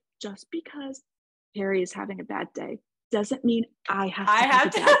were just because Harry is having a bad day doesn't mean I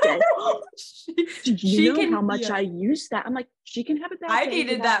have to have a bad day. Do you know how much I use that? I'm she can have a bad I day.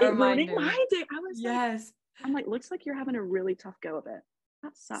 needed without that it ruining reminder. my day. I was Yes. I'm looks like you're having a really tough go of it.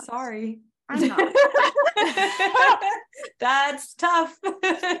 That sucks. Sorry. I'm not. That's tough.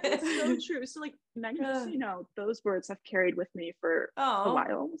 It's so true. So Megan, just so you know, those words have carried with me for a Oh,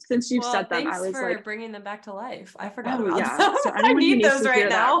 while. Since you've said them, thanks I was for bringing them back to life. I forgot Oh, about yeah. them. So I anyone who need needs those to right hear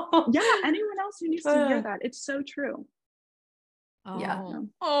that- now. yeah, anyone else who needs to hear that. It's so true. Yeah.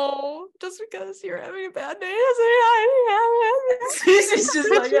 Oh, just because you're having a bad day doesn't mean I have it. She's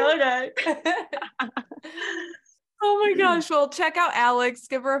just okay. Oh my gosh. Well, check out Alex,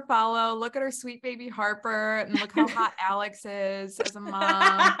 give her a follow, look at her sweet baby Harper, and look how hot Alex is as a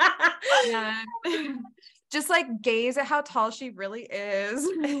mom. And just gaze at how tall she really is.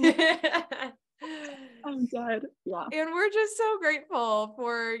 I'm dead. Yeah. And we're just so grateful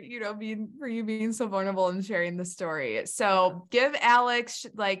for, you being so vulnerable and sharing the story. So give Alex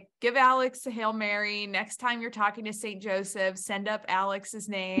a Hail Mary. Next time you're talking to St. Joseph, send up Alex's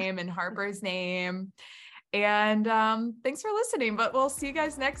name and Harper's name. And thanks for listening, but we'll see you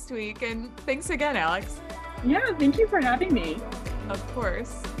guys next week. And thanks again, Alex. Yeah. Thank you for having me. Of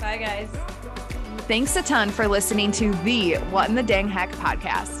course. Bye, guys. Thanks a ton for listening to the What in the Dang Heck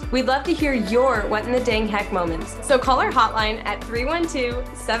podcast. We'd love to hear your what in the dang heck moments. So call our hotline at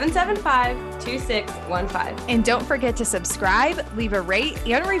 312-775-2615. And don't forget to subscribe, leave a rate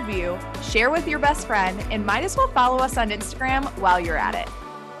and review, share with your best friend, and might as well follow us on Instagram while you're at it.